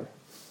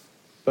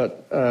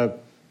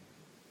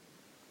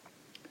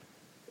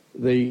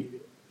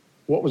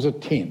 What was a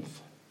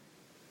tenth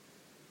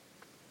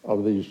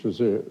of these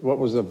reserves? What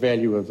was the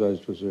value of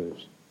those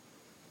reserves?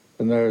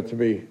 And they were to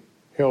be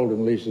held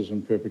in leases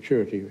in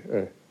perpetuity,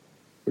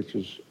 which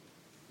is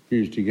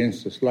used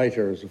against us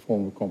later as a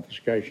form of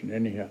confiscation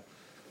anyhow.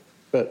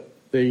 But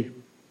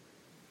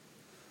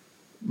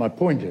my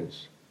point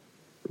is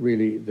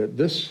really that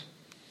this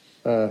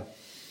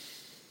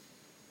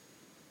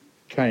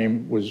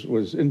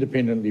was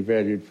independently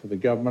valued for the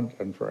government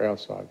and for our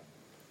side.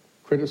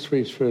 Credit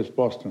Suisse First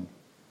Boston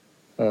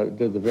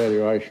did the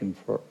valuation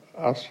for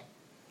us,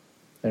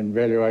 and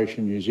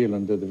Valuation New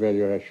Zealand did the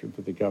valuation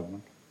for the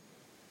government.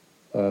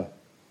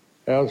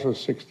 Ours was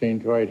 16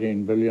 to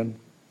 18 billion.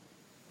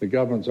 The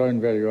government's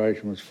own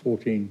valuation was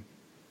 14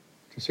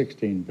 to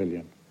 16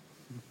 billion.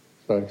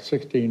 So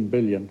 $16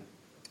 billion,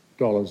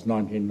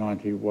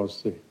 1990,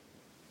 was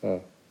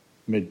the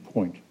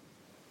midpoint.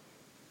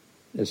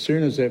 As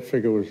soon as that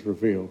figure was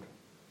revealed,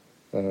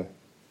 the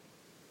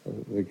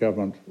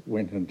government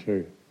went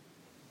into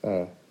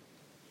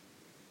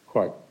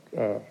quite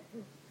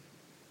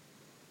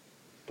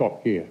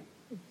top gear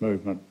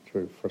movement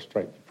to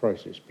frustrate the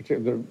process,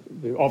 particularly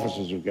the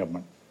officers of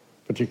government,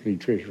 particularly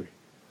Treasury.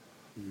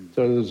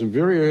 So there was a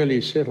very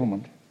early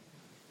settlement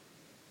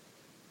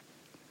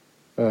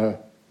with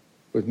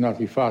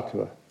Ngāti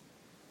Whātua.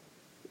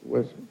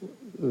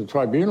 The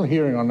tribunal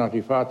hearing on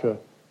Ngāti Whātua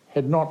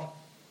had not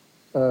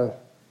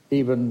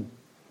even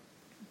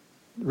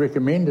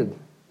recommended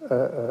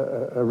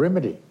a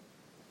remedy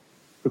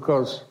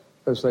because,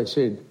 as they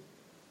said,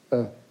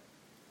 Ngāti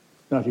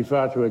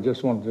Whātua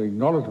just wanted an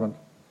acknowledgement.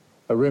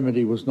 A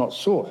remedy was not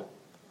sought.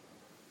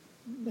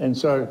 And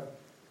so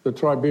the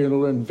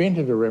tribunal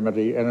invented a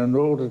remedy, and in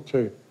order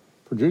to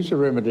produce a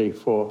remedy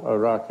for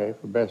Ōrākei,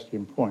 for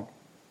Bastion Point,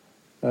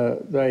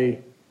 they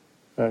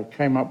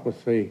came up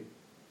with the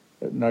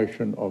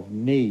notion of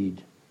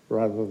need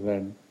rather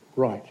than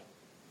right.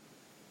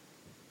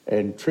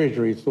 And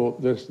Treasury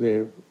thought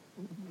their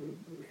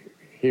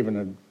heaven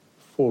had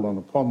fallen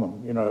upon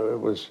them. You know, it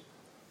was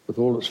with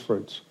all its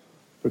fruits,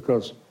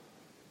 because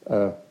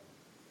the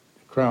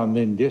Crown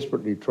then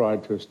desperately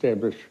tried to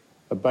establish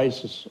a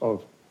basis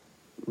of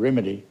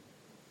remedy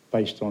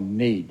based on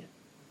need.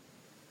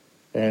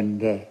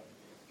 And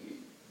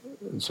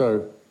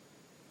so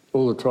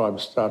all the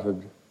tribes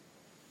started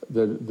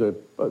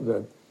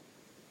the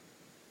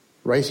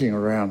racing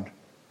around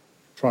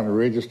trying to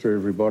register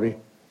everybody,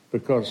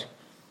 because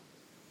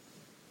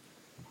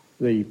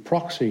the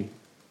proxy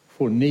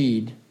for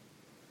need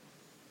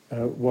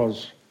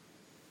was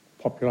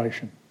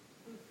population.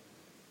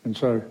 And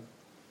so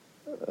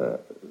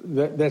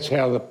that's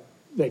how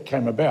that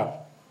came about.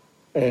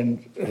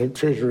 And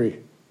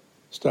Treasury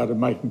started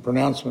making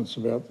pronouncements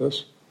about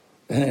this,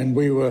 and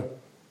we were,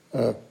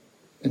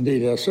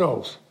 indeed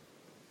ourselves,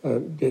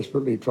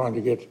 desperately trying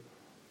to get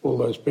all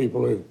those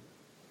people who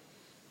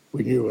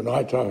we knew in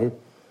Ngāi Tahu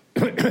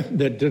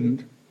that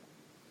didn't.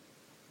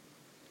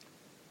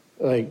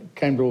 They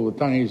came to all the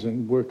tangis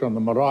and worked on the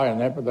marae and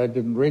that, but they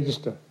didn't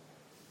register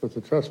with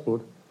the Trust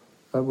Board.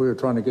 We were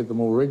trying to get them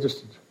all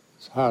registered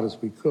as hard as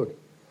we could.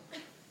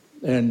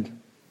 And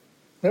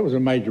that was a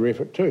major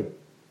effort too.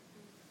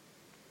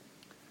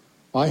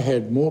 I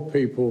had more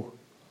people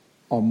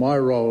on my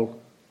roll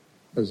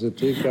as the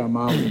Tika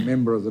Māori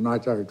member of the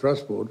Ngāi Tahu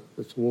Trust Board,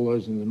 that's all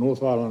those in the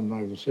North Island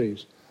and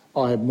overseas.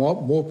 I had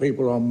more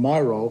people on my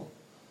roll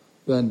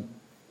than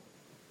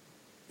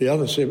the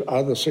other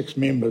six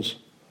members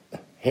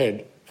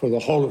had for the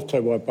whole of Te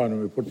Waipana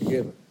we put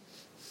together.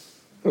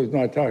 Because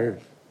Ngāi Tahu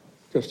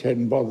just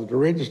hadn't bothered to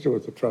register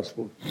with the Trust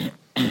Board.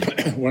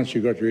 Once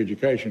you got your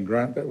education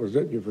grant, that was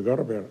it, you forgot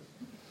about it.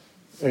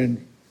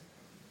 And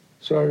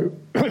So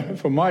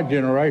for my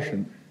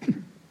generation,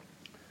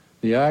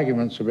 the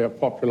arguments about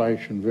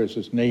population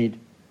versus need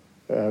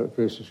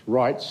versus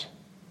rights,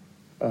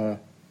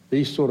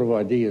 these sort of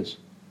ideas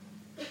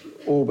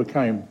all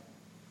became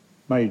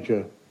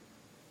major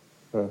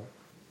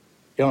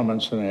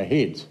elements in our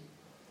heads.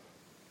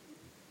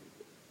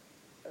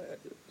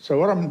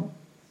 So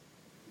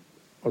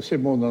I've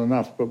said more than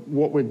enough, but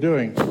what we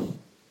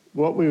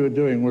were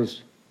doing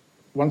was,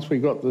 once we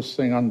got this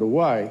thing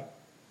underway,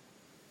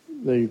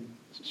 the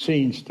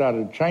scene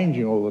started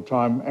changing all the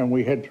time, and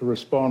we had to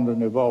respond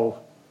and evolve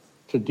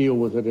to deal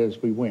with it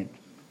as we went.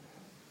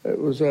 It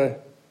was an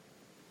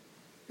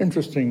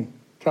interesting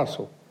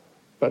tussle,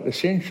 but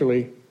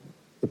essentially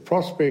the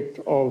prospect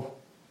of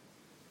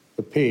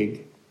the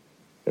peg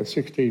at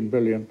 16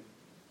 billion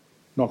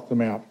knocked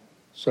them out.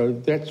 So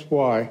that's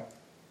why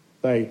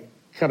they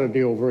cut a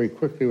deal very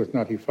quickly with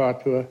Ngāti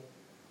Whātua,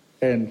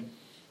 and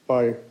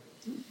by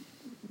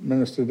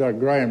Minister Doug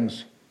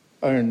Graham's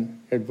own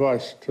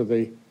advice to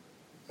the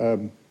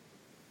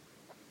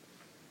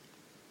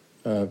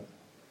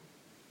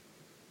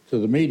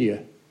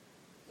media,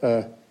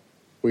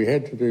 we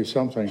had to do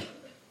something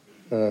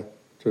to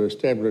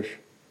establish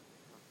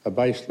a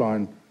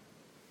baseline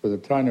for the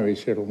Tainui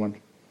settlement.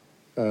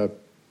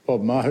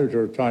 Bob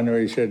Mahuta of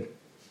Tainui said,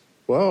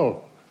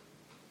 well,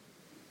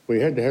 we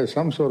had to have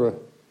some sort of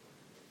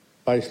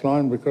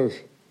baseline because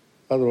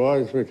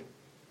otherwise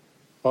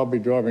I'll be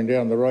driving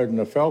down the road in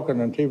a Falcon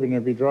and Tipene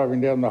would be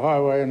driving down the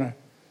highway in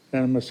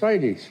a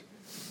Mercedes.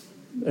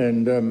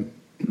 And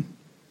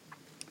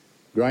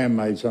Graham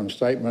made some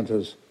statement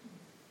as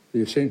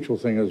the essential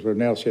thing is we've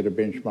now set a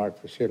benchmark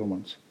for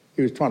settlements.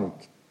 He was trying to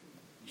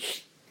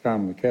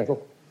calm the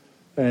cattle.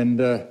 And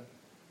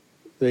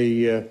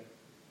the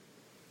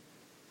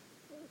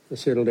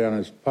settled down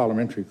as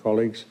parliamentary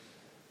colleagues.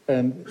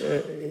 And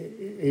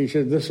he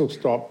said, this will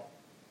stop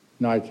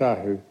Ngāi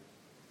Tahu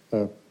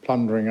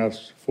plundering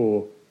us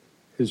for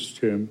his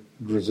term,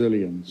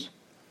 Brazilians.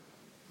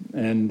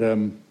 And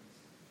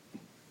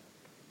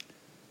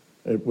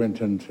it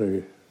went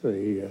into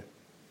the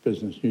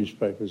business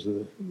newspapers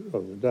of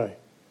the day.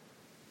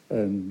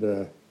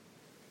 And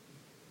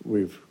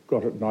we've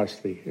got it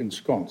nicely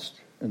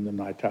ensconced in the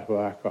Ngāi Tahu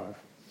archive,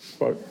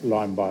 quote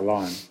line by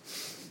line,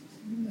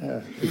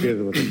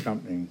 together with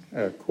accompanying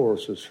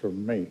choruses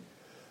from me.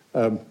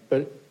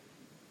 But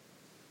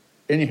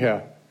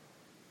anyhow,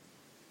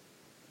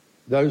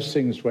 those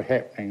things were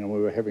happening and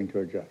we were having to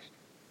adjust.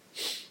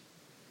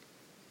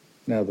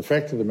 Now, the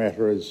fact of the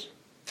matter is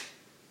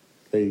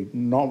the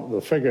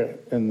figure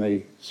in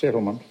the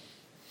settlement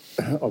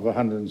of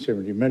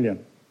 170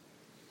 million,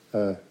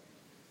 of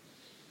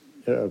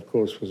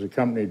course, was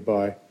accompanied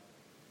by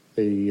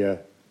the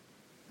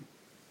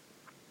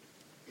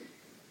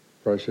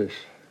process.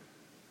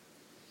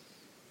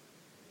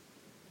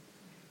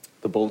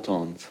 The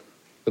bolt-ons.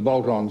 The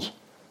bolt-ons.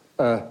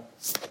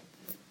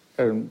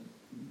 And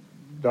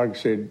Doug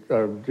said,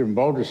 Jim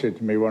Bolger said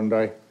to me one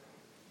day,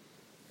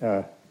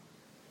 well,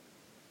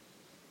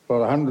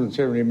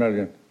 170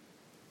 million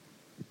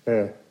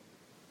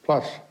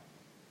plus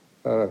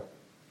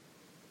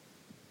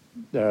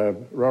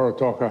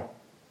Rarotonga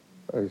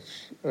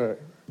is an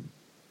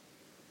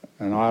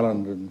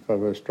island in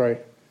Whāvea Strait,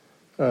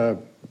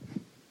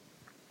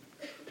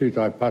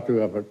 Tūtai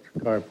Patu up at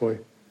Kaipoi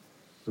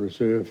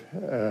Reserve,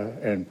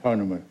 and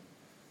Pounamu.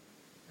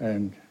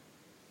 And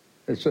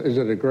is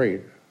it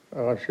agreed?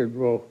 I said,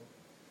 well,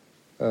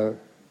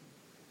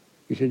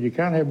 he said, you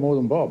can't have more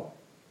than Bob.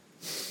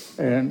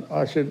 And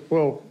I said,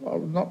 well,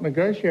 I'm not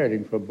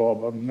negotiating for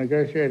Bob. I'm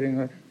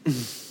negotiating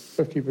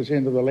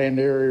 50% of the land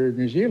area of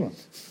New Zealand.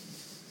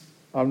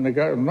 I'm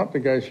not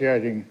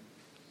negotiating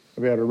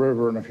about a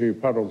river and a few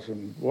puddles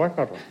in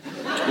Waikato.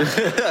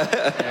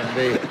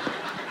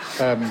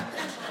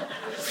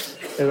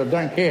 And I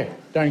don't care,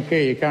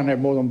 you can't have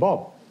more than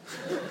Bob.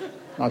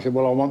 And I said,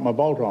 well, I want my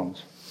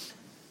bolt-ons.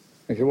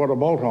 He said, what are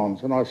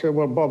bolt-ons? And I said,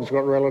 well, Bob's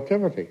got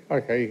relativity.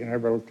 Okay, you can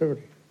have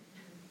relativity.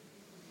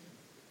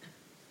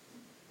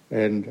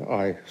 And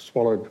I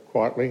swallowed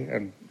quietly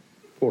and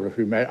brought a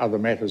few other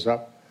matters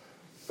up,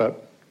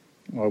 but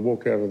I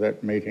walked out of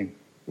that meeting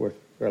with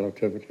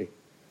relativity.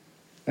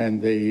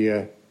 And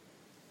that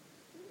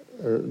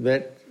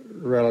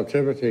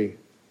relativity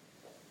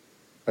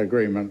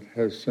agreement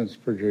has since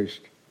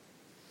produced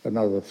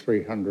another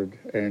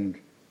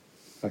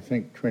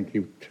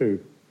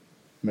 22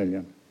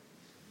 million.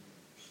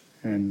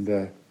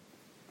 And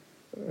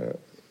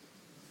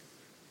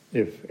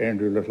if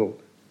Andrew Little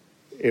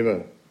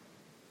ever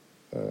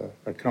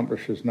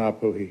accomplishes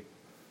Ngāpuhi,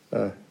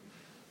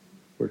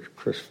 which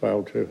Chris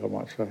failed to, I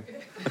might say.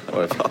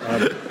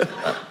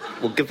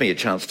 Well, give me a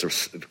chance to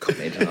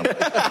comment on it.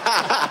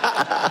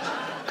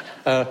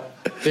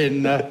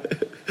 Then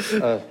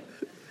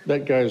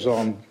that goes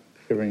on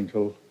giving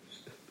till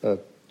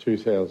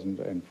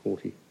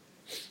 2040.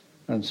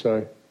 And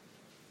so,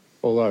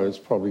 although it's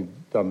probably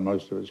done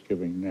most of its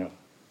giving now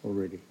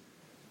already.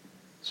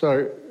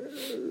 So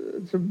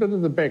it's a bit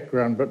of the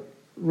background, but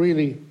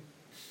really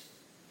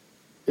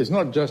it's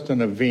not just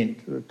an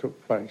event that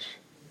took place.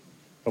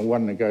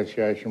 one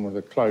negotiation with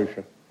a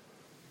closure.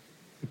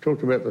 You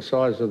talked about the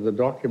size of the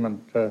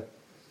document.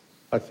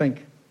 I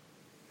think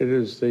it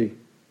is the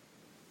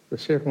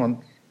settlement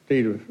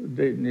deed of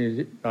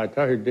Ngāi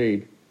Tahu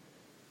deed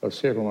of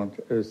settlement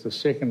is the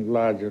second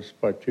largest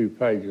by 2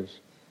 pages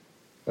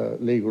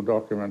legal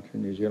document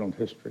in New Zealand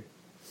history,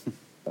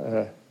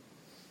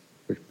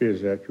 which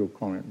bears out your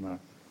comment, Mark.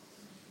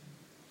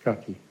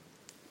 Kaki.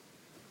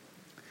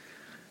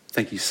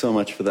 Thank you so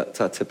much for that,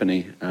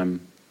 Tipene.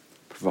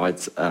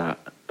 Provides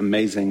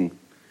amazing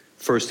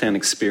first-hand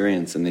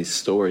experience in these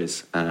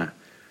stories.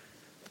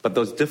 But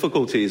those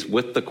difficulties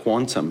with the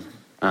quantum,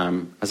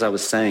 as I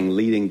was saying,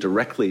 leading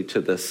directly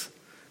to this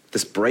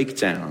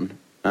breakdown.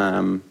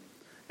 And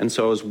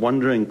so I was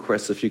wondering,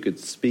 Chris, if you could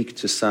speak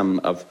to some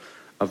of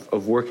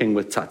working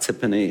with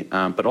Tipene,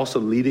 but also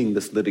leading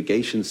this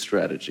litigation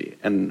strategy.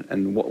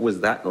 And what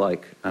was that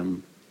like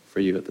for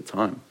you at the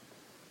time?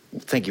 Well,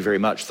 thank you very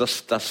much.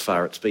 Thus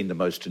far, it's been the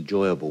most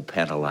enjoyable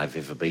panel I've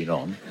ever been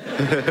on.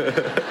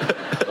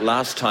 The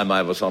last time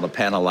I was on a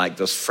panel like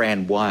this,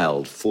 Fran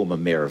Wild, former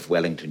Mayor of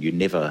Wellington, you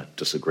never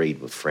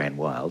disagreed with Fran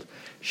Wild,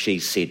 she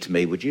said to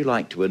me, would you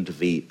like to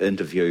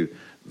interview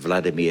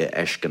Vladimir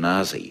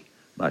Ashkenazi?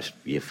 I said,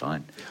 yeah,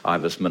 fine. I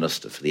was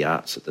Minister for the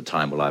Arts at the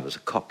time. Well, I was a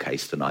cock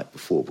case the night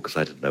before because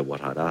I didn't know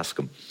what I'd ask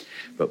him.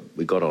 But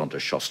we got on to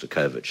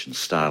Shostakovich and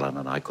Stalin,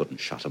 and I couldn't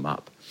shut him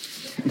up.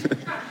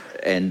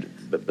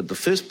 But the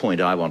first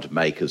point I want to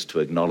make is to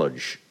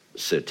acknowledge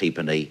Sir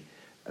Tipene.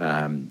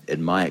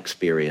 In my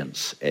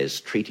experience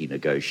as treaty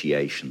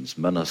negotiations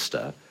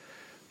minister,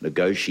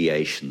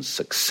 negotiations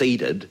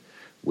succeeded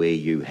where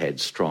you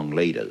had strong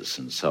leaders.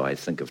 And so I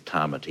think of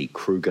Tamati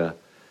Kruger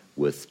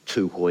with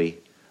Tūhoi,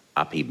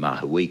 Api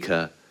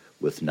Mahuika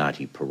with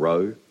Ngāti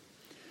Porou.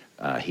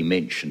 He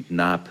mentioned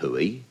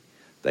Ngāpui.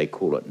 They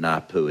call it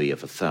Ngāpui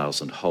of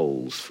 1,000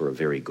 holes for a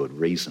very good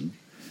reason.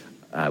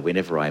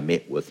 Whenever I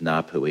met with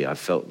Ngāpui, I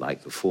felt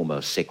like the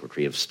former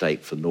Secretary of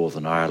State for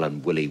Northern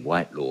Ireland, Willie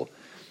Whitelaw,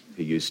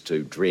 who used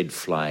to dread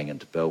flying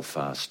into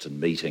Belfast and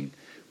meeting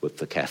with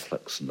the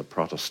Catholics and the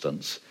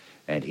Protestants,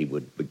 and he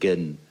would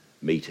begin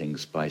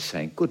meetings by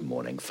saying, good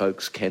morning,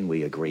 folks, can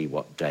we agree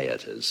what day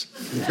it is?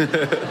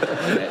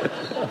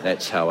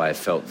 That's how I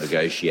felt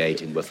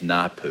negotiating with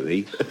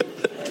Ngāpui.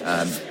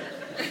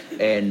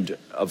 And,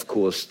 of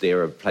course,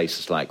 there are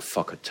places like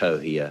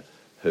Whakatohia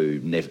who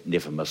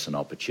never miss an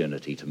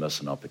opportunity to miss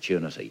an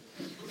opportunity.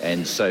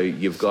 And so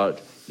you've got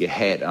your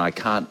hat, and I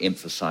can't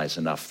emphasise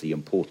enough the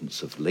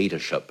importance of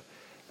leadership.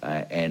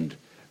 And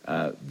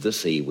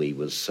this iwi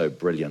was so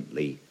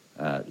brilliantly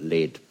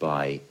led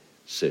by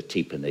Sir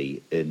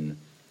Tipene in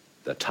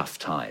the tough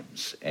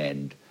times.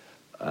 And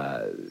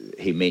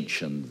he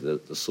mentioned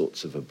the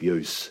sorts of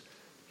abuse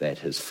that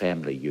his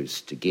family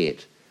used to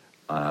get.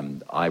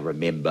 I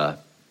remember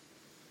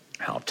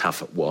how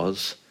tough it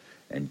was,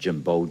 and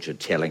Jim Bolger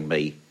telling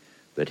me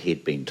that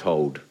he'd been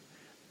told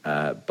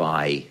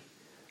by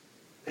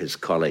his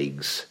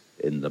colleagues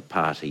in the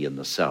party in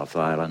the South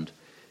Island,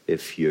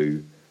 if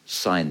you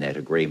sign that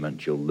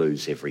agreement, you'll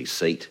lose every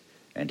seat.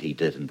 And he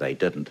did, and they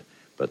didn't,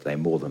 but they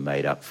more than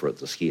made up for it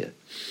this year.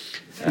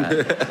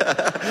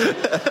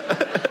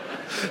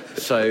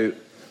 So,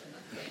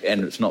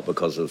 and it's not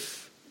because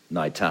of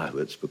Ngāi Tahu,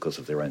 it's because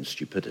of their own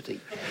stupidity.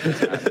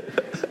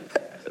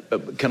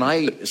 But can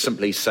I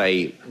simply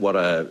say what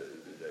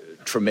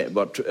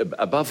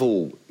above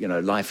all, you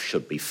know, life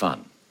should be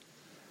fun.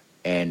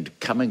 And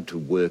coming to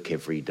work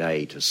every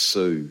day to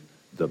sue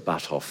the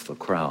butt off the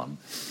Crown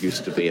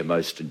used to be a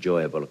most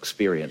enjoyable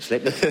experience.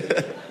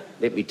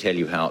 Let me tell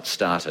you how it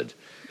started.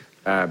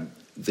 The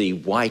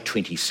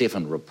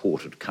Y27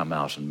 report had come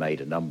out and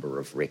made a number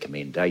of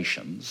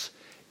recommendations.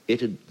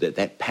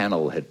 That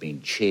panel had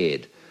been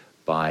chaired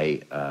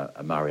by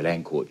a Māori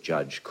Land Court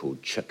judge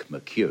called Chick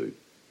McHugh.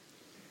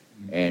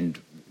 And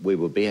we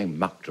were being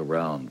mucked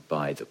around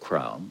by the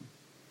Crown,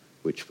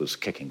 which was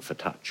kicking for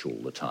touch all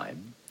the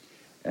time.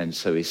 And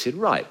so he said,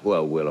 right,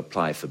 well, we'll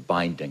apply for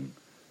binding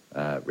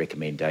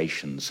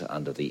recommendations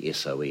under the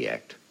SOE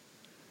Act.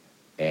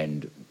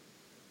 And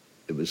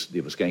there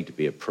was going to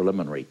be a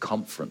preliminary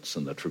conference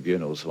in the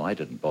tribunal, so I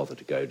didn't bother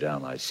to go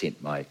down. I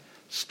sent my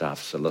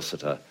staff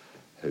solicitor,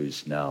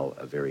 who's now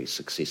a very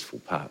successful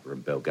partner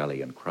in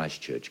Belgully and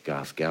Christchurch,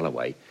 Garth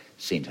Galloway,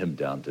 sent him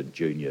down to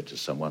junior to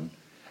someone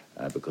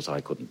because I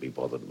couldn't be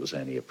bothered. It was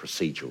only a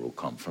procedural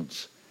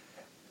conference.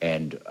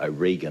 And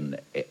O'Regan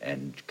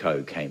and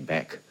co came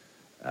back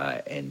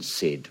and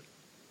said,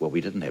 well,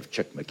 we didn't have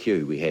Chick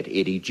McHugh, we had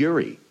Eddie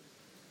Jury.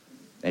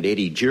 And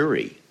Eddie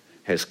Jury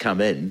has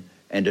come in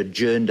and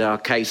adjourned our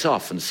case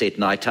off and said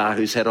Ngāi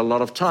Tahu's had a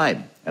lot of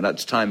time and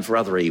it's time for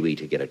other iwi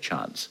to get a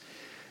chance.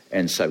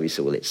 And so we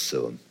said, well, let's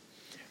sue him.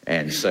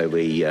 And so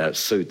we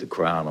sued the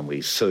Crown, and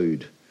we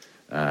sued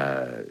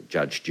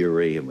Judge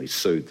Jury, and we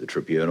sued the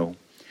tribunal.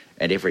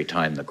 And every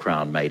time the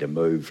Crown made a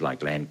move,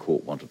 like Land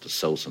Court wanted to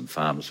sell some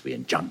farms, we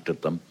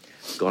injuncted them.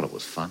 God, it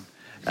was fun.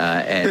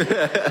 And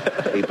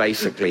we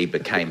basically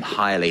became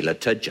highly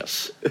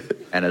litigious.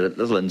 And a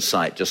little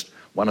insight, just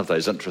one of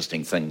those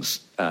interesting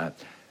things,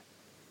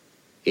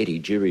 Eddie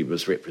Jury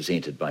was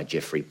represented by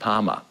Geoffrey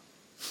Palmer.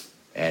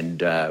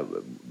 And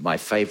my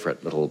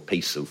favourite little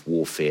piece of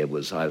warfare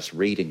was I was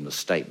reading the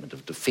statement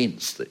of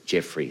defence that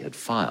Geoffrey had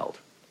filed.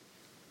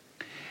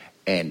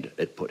 And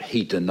it put,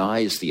 he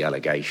denies the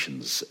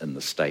allegations in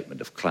the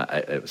statement of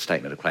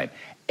claim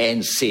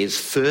and says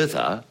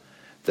further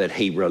that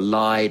he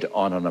relied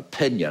on an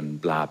opinion,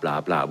 blah,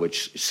 blah, blah,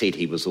 which said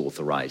he was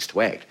authorised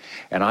to act.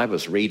 And I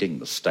was reading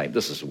the statement,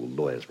 this is all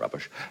lawyers'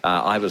 rubbish,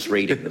 I was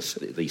reading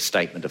the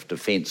statement of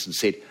defence and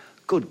said,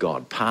 good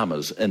God,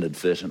 Palmer's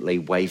inadvertently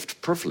waived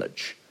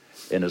privilege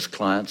in his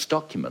client's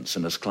documents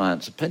and his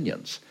client's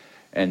opinions.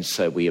 And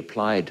so we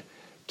applied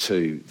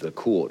to the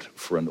court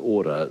for an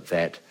order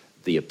that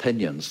the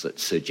opinions that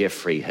Sir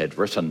Geoffrey had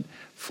written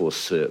for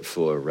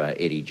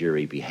Eddie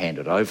Jury be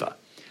handed over.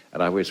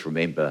 And I always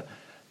remember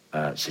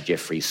Sir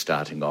Geoffrey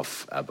starting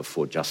off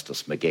before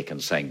Justice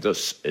McGeechan saying,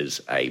 this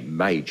is a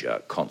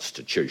major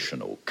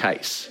constitutional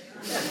case.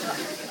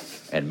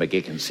 And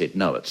McGeechan said,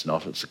 no, it's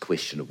not. It's a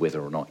question of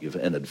whether or not you've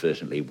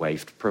inadvertently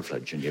waived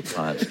privilege in your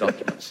client's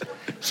documents.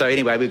 So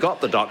anyway, we got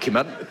the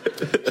document,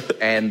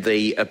 and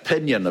the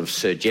opinion of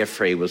Sir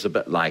Geoffrey was a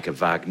bit like a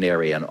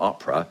Wagnerian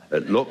opera.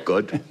 It looked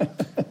good,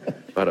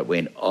 but it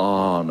went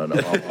on and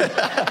on.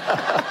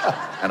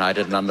 And I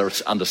didn't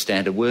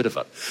understand a word of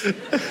it.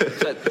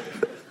 So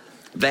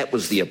that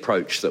was the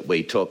approach that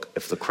we took.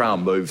 If the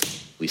Crown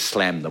moved, we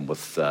slammed them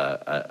with,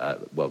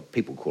 well,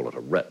 people call it a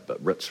writ,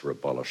 but writs were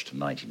abolished in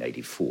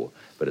 1984.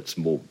 But it's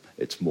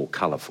more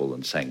colourful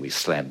than saying we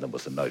slammed them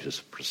with a notice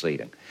of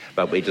proceeding.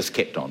 But we just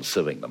kept on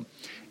suing them,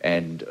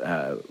 and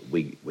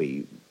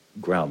we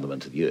ground them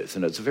into the earth.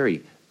 And it's a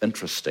very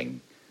interesting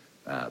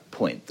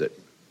point that,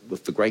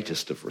 with the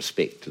greatest of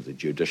respect to the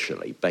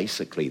judiciary,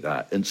 basically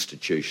they're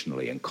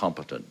institutionally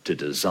incompetent to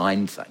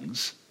design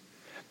things,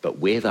 but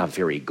where they're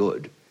very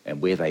good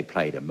and where they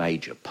played a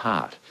major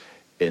part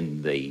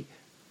in the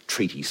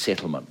treaty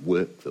settlement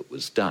work that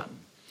was done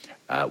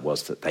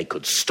was that they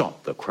could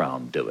stop the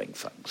Crown doing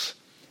things.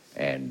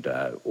 And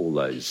all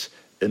those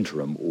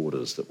interim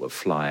orders that were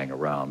flying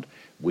around,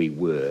 we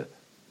were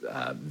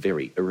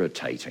very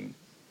irritating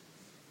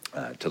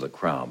to the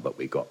Crown, but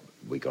we got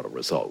a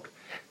result.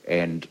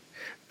 And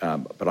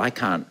but I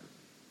can't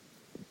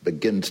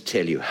begin to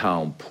tell you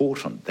how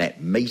important that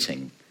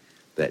meeting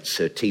that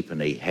Sir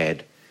Tipene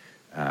had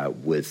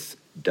with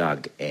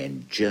Doug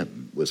and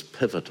Jim was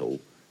pivotal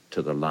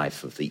to the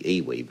life of the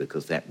iwi,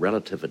 because that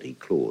relativity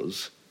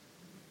clause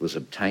was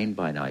obtained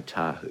by Ngāi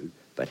Tahu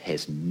but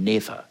has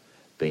never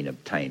been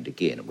obtained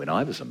again. And when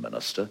I was a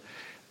minister,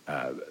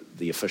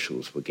 the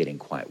officials were getting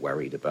quite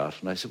worried about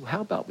it, and I said, well,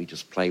 how about we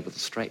just play with a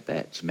straight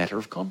bat? It's a matter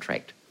of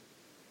contract.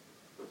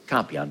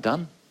 Can't be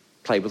undone.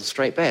 Play with a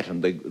straight bat.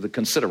 And the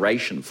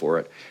consideration for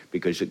it,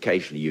 because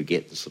occasionally you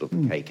get the sort of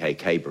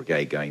KKK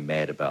brigade going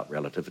mad about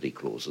relativity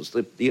clauses,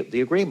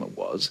 the agreement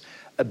was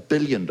 $1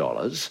 billion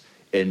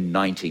in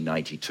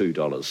 1992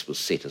 dollars was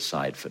set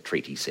aside for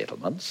treaty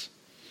settlements.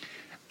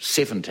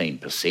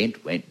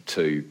 17% went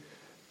to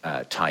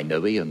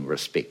Tainui in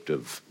respect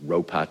of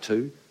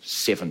Raupatu.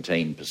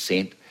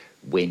 17%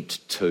 went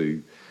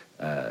to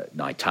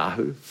Ngāi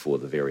Tahu for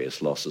the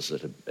various losses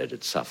that it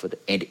had suffered.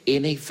 And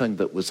anything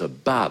that was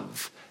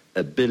above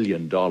 $1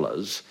 billion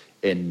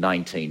in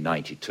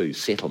 1992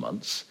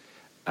 settlements,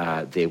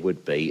 there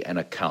would be an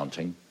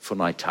accounting for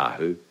Ngāi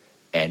Tahu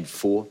and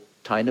for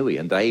Tainui.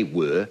 And they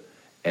were,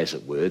 as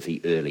it were,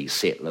 the early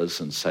settlers,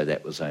 and so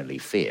that was only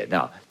fair.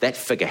 Now, that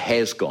figure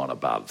has gone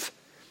above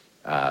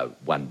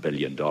 $1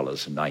 billion in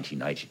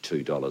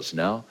 1992 dollars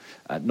now.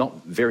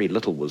 Not very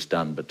little was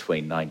done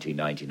between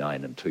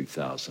 1999 and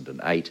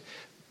 2008.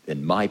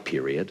 In my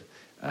period,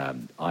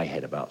 I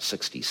had about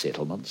 60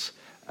 settlements,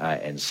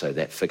 and so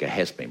that figure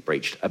has been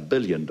breached. $1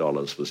 billion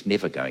was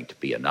never going to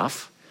be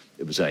enough.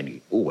 It was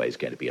always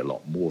going to be a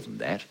lot more than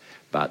that.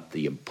 But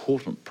the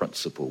important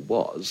principle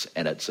was,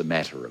 and it's a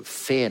matter of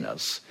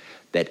fairness,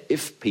 that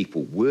if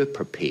people were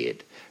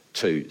prepared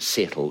to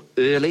settle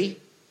early,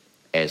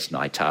 as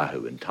Ngāi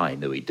Tahu and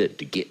Tainui did,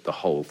 to get the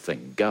whole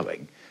thing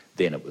going,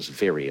 then it was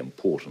very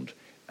important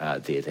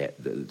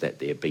that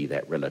there be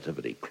that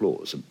relativity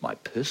clause. And my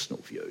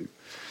personal view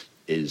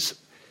is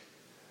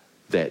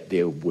that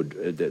there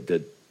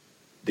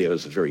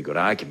was a very good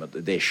argument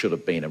that there should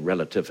have been a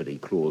relativity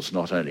clause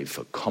not only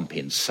for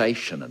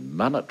compensation in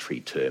monetary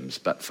terms,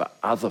 but for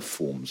other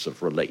forms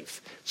of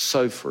relief.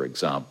 So, for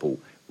example,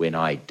 when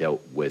I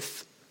dealt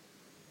with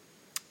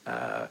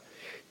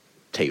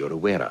Te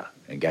Urewera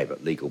and gave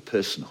it legal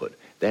personhood,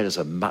 that is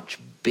a much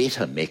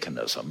better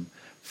mechanism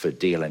for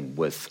dealing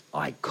with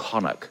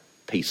iconic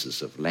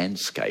pieces of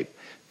landscape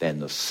than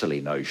the silly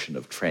notion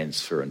of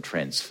transfer and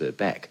transfer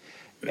back.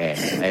 And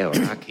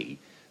Aoraki,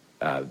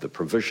 the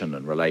provision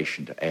in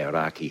relation to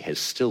Aoraki has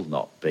still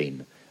not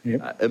been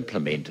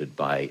implemented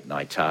by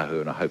Ngāi Tahu,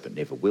 and I hope it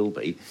never will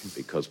be,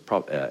 because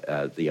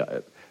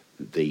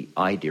the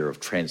idea of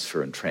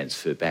transfer and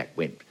transfer back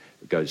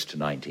goes to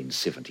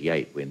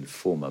 1978, when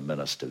former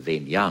Minister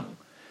Ven Young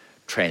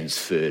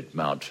transferred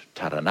Mount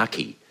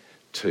Taranaki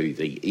to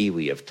the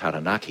iwi of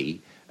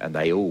Taranaki And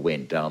they all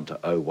went down to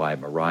Owai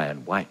Marae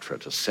and Waitra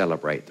to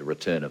celebrate the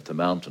return of the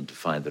mountain, to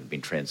find that it had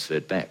been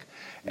transferred back.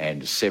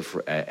 And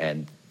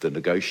the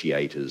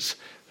negotiators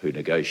who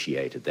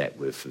negotiated that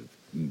were for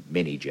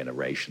many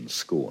generations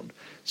scorned.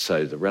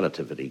 So the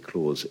relativity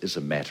clause is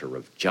a matter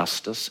of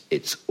justice.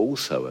 It's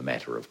also a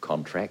matter of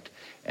contract,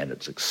 and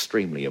it's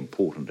extremely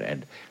important.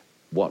 And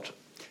what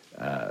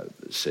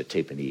Sir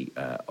Tipene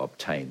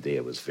obtained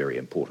there was very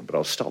important. But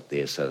I'll stop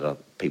there so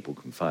that people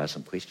can fire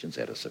some questions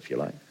at us, if you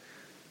like.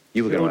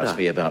 You were going to ask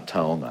me about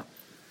Taonga.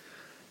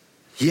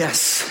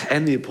 Yes,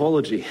 and the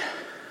apology.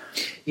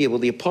 Yeah, well,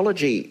 the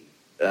apology,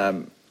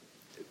 I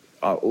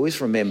always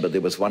remember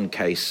there was one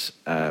case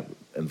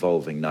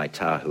involving Ngāi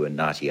Tahu and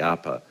Ngāti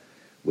Apa,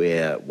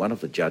 where one of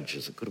the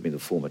judges, it could have been the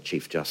former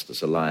Chief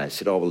Justice Elias,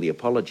 said, oh, well, the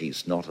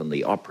apology's not in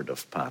the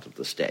operative part of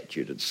the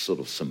statute, it's sort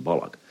of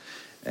symbolic.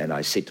 And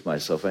I said to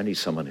myself, only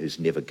someone who's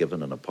never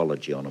given an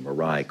apology on a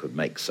marae could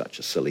make such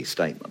a silly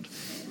statement,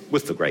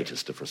 with the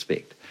greatest of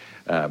respect,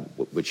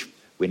 which,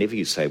 whenever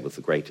you say with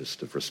the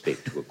greatest of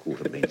respect to a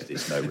court, it means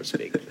there's no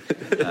respect.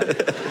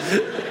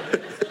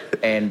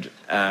 And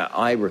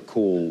I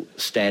recall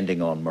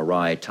standing on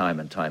marae time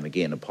and time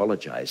again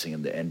apologising,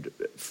 and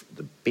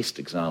the best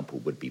example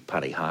would be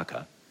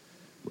Parihaka,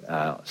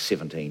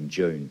 17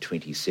 June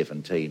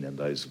 2017, and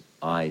those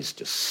eyes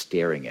just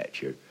staring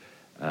at you.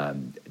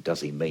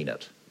 Does he mean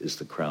it? Is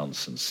the Crown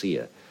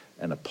sincere?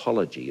 An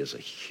apology is a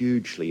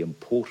hugely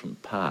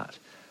important part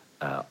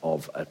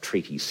of a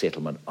treaty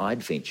settlement.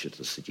 I'd venture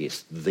to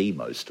suggest the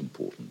most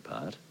important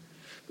part,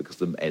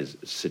 because as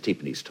Sir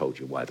Tipene's told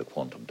you why the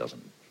quantum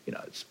doesn't,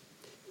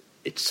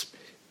 it's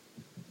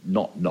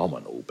not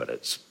nominal, but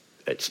it's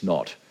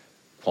not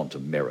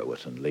quantum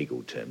meruit in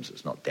legal terms.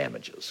 It's not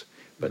damages.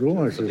 But it's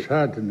almost as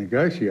hard to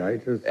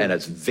negotiate. And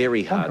it's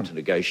very hard to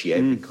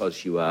negotiate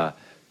because you are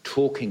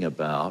talking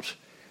about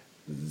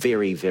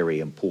very, very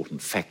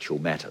important factual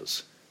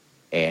matters.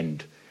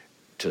 And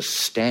to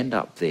stand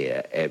up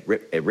there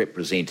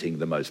representing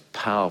the most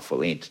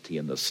powerful entity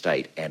in the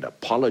state and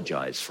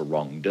apologise for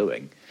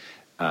wrongdoing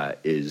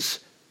is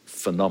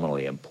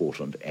phenomenally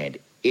important, and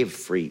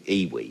every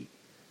iwi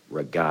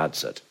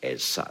regards it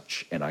as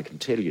such. And I can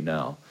tell you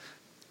now,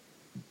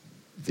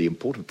 the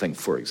important thing,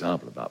 for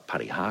example, about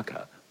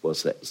Parihaka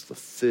was that it was the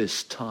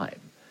first time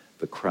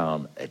the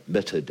Crown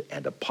admitted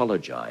and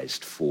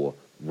apologised for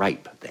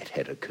rape that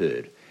had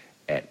occurred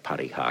at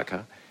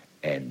Parihaka.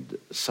 And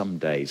some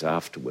days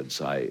afterwards,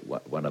 there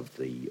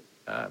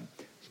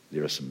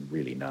are some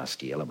really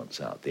nasty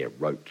elements out there,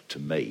 wrote to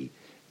me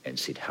and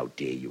said, how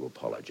dare you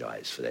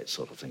apologise for that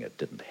sort of thing? It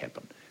didn't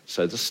happen.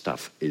 So this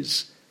stuff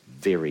is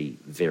very,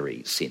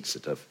 very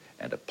sensitive,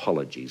 and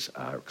apologies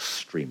are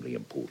extremely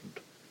important.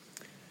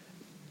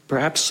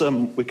 Perhaps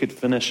we could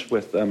finish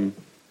with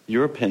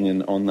your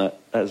opinion on that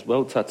as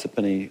well,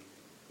 Tipene.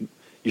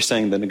 You're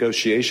saying the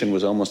negotiation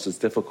was almost as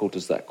difficult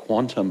as that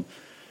quantum.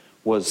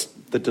 Was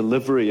the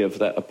delivery of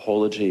that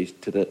apology,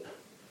 did it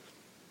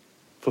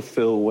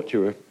fulfill what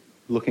you were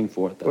looking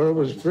for at that point? Well, it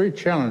was very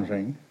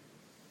challenging.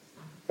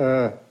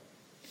 And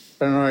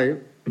I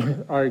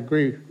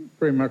agree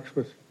very much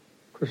with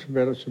Chris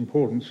about its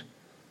importance.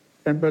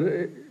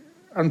 But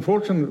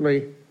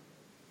unfortunately,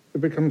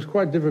 it becomes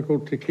quite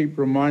difficult to keep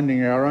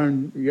reminding our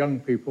own young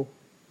people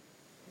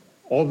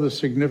of the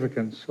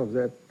significance of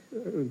that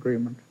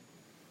agreement.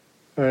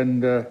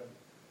 And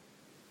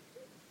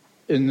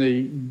in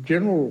the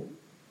general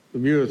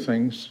view of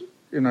things,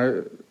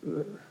 the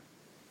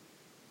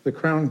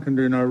Crown can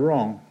do no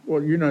wrong.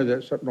 Well,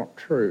 that's not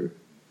true.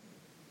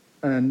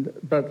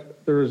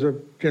 But there is a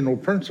general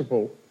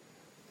principle.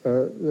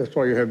 That's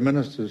why you have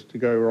ministers to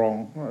go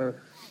wrong,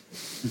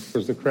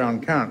 because the Crown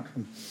can't.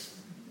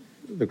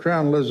 The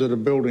Crown lives at a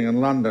building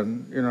in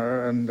London,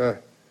 and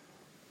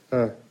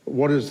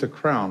what is the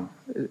Crown?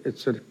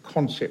 It's a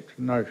concept,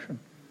 a notion.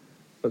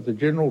 But the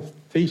general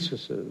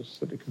thesis is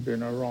that it can do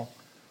no wrong.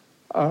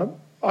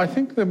 I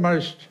think the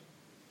most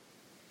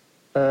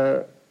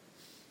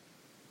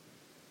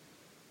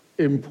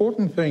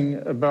important thing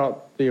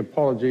about the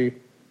apology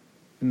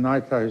in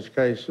Ngāi Tahu's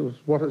case was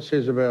what it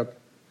says about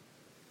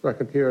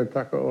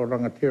rangatirataka or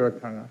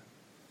rangatiratanga.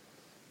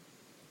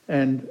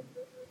 And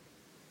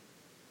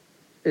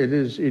it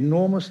is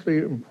enormously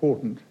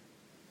important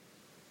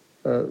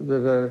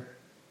that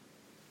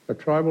a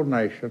tribal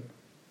nation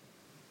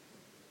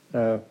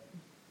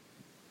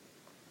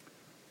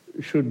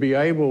should be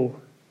able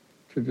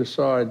to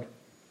decide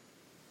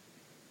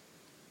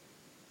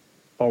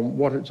on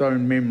what its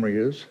own memory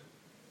is.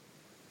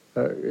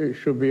 It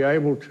should be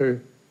able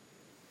to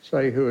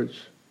say who its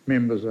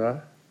members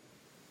are,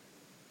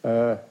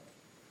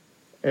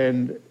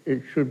 and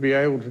it should be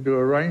able to do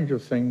a range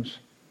of things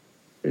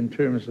in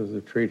terms of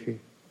the treaty,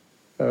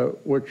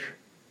 which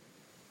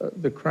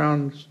the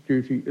Crown's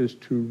duty is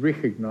to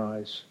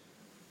recognise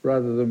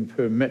rather than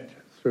permit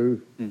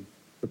through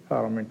the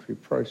parliamentary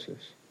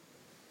process.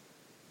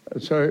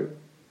 So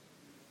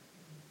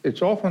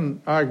it's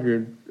often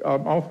argued,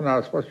 I'm often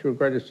asked, what's your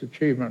greatest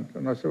achievement?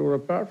 And I said, well,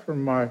 apart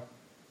from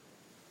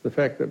the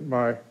fact that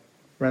I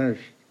managed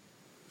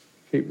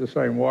to keep the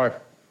same wife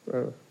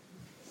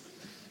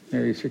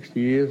nearly 60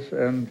 years,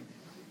 and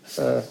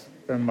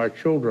my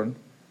children,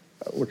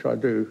 which I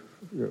do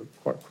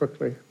quite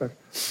quickly. But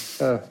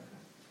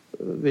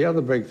the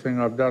other big thing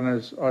I've done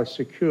is I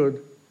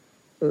secured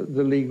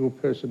the legal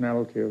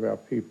personality of our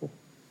people.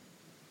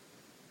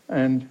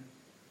 And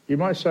you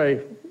might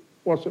say,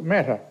 what's it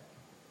matter?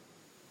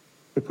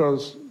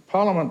 Because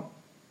Parliament,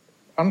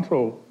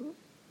 until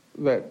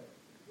that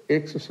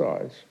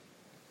exercise,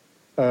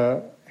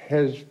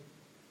 has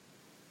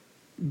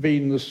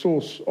been the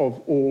source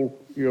of all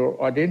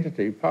your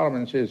identity.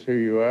 Parliament says who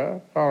you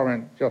are.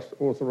 Parliament just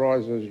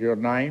authorises your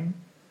name.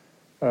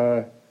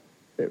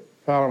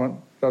 Parliament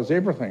does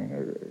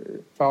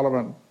everything.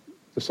 Parliament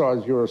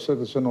decides you're a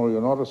citizen or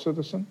you're not a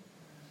citizen.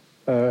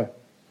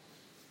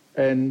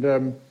 And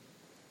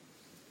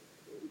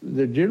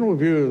the general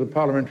view of the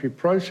parliamentary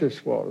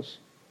process was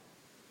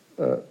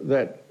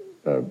that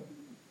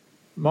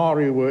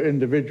Māori were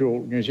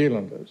individual New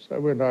Zealanders. They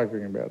weren't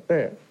arguing about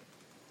that.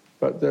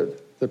 But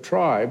that the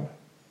tribe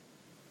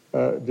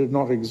did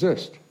not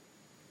exist.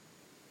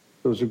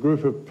 There was a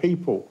group of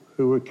people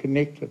who were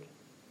connected.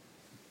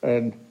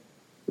 And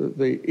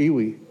the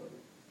iwi,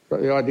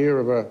 the idea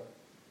of a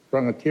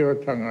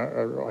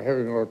rangatiratanga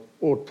having an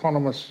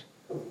autonomous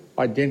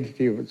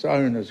identity of its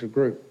own as a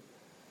group,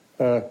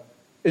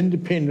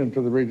 independent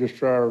of the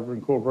Registrar of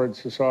Incorporated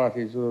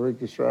Societies or the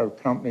Registrar of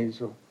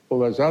Companies or all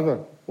those other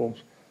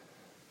forms,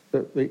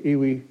 that the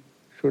iwi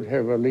should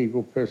have a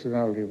legal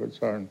personality of its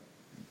own,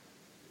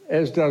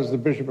 as does the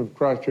Bishop of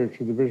Christchurch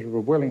and the Bishop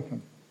of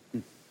Wellington.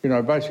 You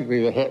know,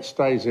 basically the hat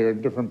stays there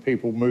and different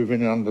people move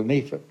in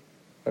underneath it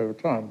over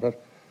time,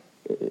 but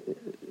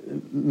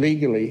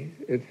legally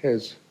it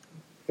has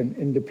an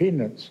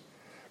independence.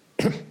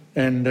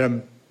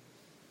 And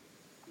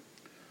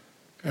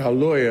our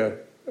lawyer,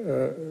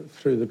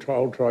 through the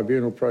trial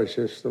tribunal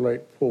process, the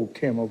late Paul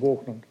Kem of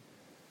Auckland,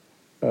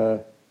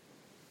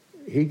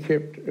 he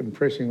kept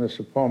impressing this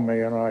upon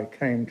me, and I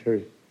came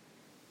to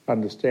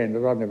understand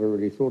it. I never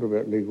really thought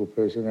about legal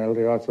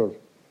personality. I thought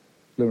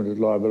limited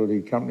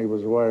liability company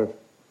was a way of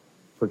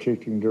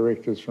protecting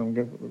directors from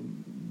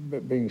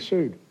being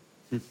sued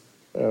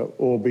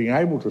or being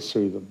able to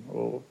sue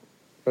them,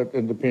 but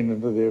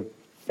independent of their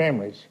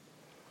families.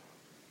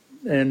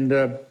 And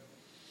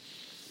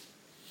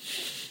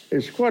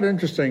it's quite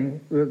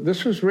interesting that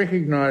this was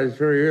recognised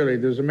very early.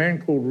 There's a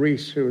man called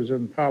Rees who was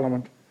in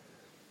Parliament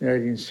in the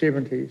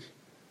 1870s,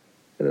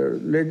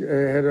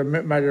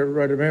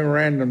 wrote a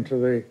memorandum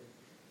to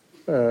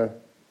the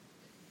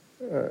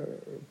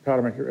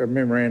Parliament, a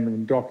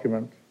memorandum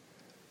document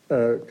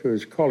to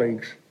his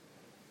colleagues,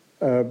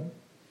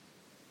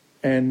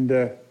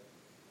 and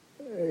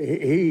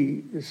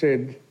he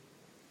said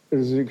it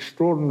is an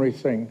extraordinary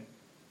thing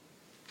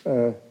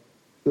that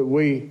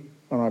we,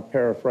 and I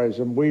paraphrase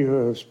him, we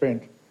who have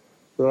spent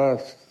the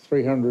last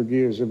 300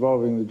 years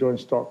evolving the joint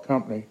stock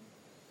company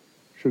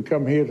should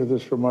come here to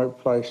this remote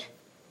place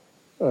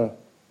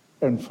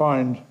and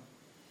find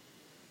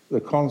the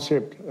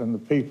concept and the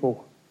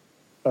people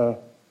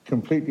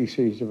completely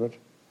seized of it.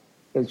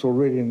 It's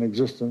already in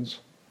existence,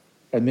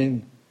 and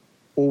then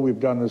all we've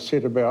done is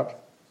set about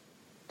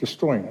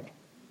destroying it.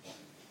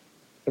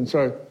 And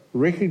so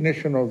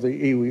recognition of the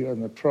iwi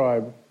and the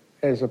tribe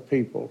as a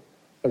people,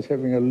 as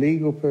having a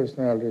legal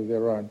personality of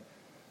their own,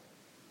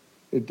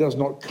 it does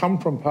not come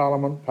from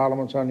Parliament.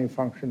 Parliament's only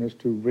function is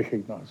to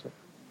recognise it.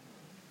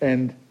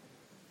 And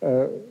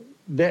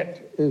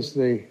that is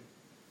the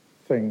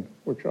thing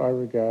which I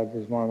regard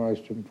as my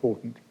most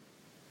important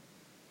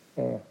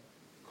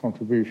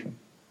contribution.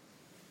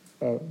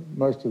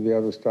 Most of the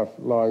other stuff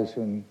lies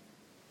in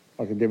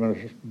like a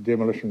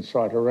demolition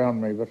site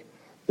around me, but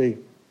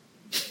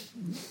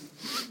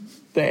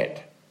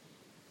that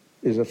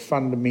is a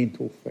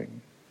fundamental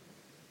thing.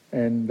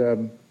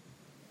 And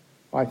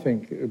I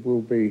think it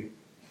will be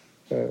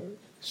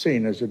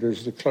seen as it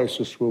is the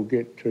closest we'll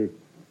get to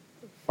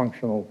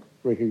functional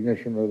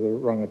recognition of the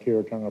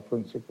rangatiratanga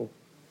principle.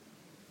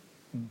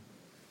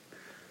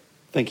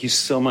 Thank you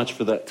so much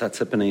for that,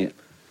 Tipene.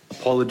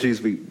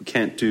 Apologies, we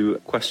can't do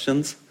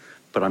questions,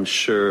 but I'm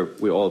sure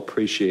we all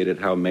appreciated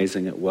how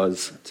amazing it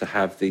was to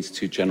have these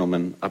two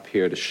gentlemen up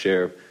here to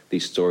share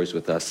these stories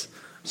with us.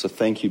 So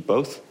thank you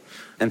both,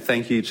 and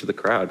thank you to the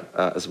crowd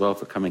as well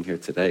for coming here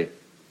today.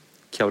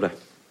 Kia ora.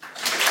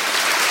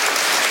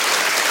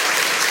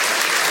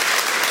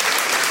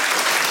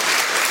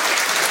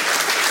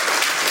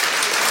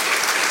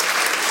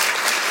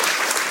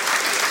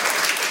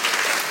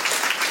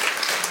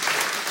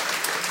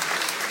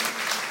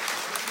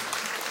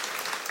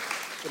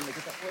 Can we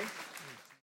get that way?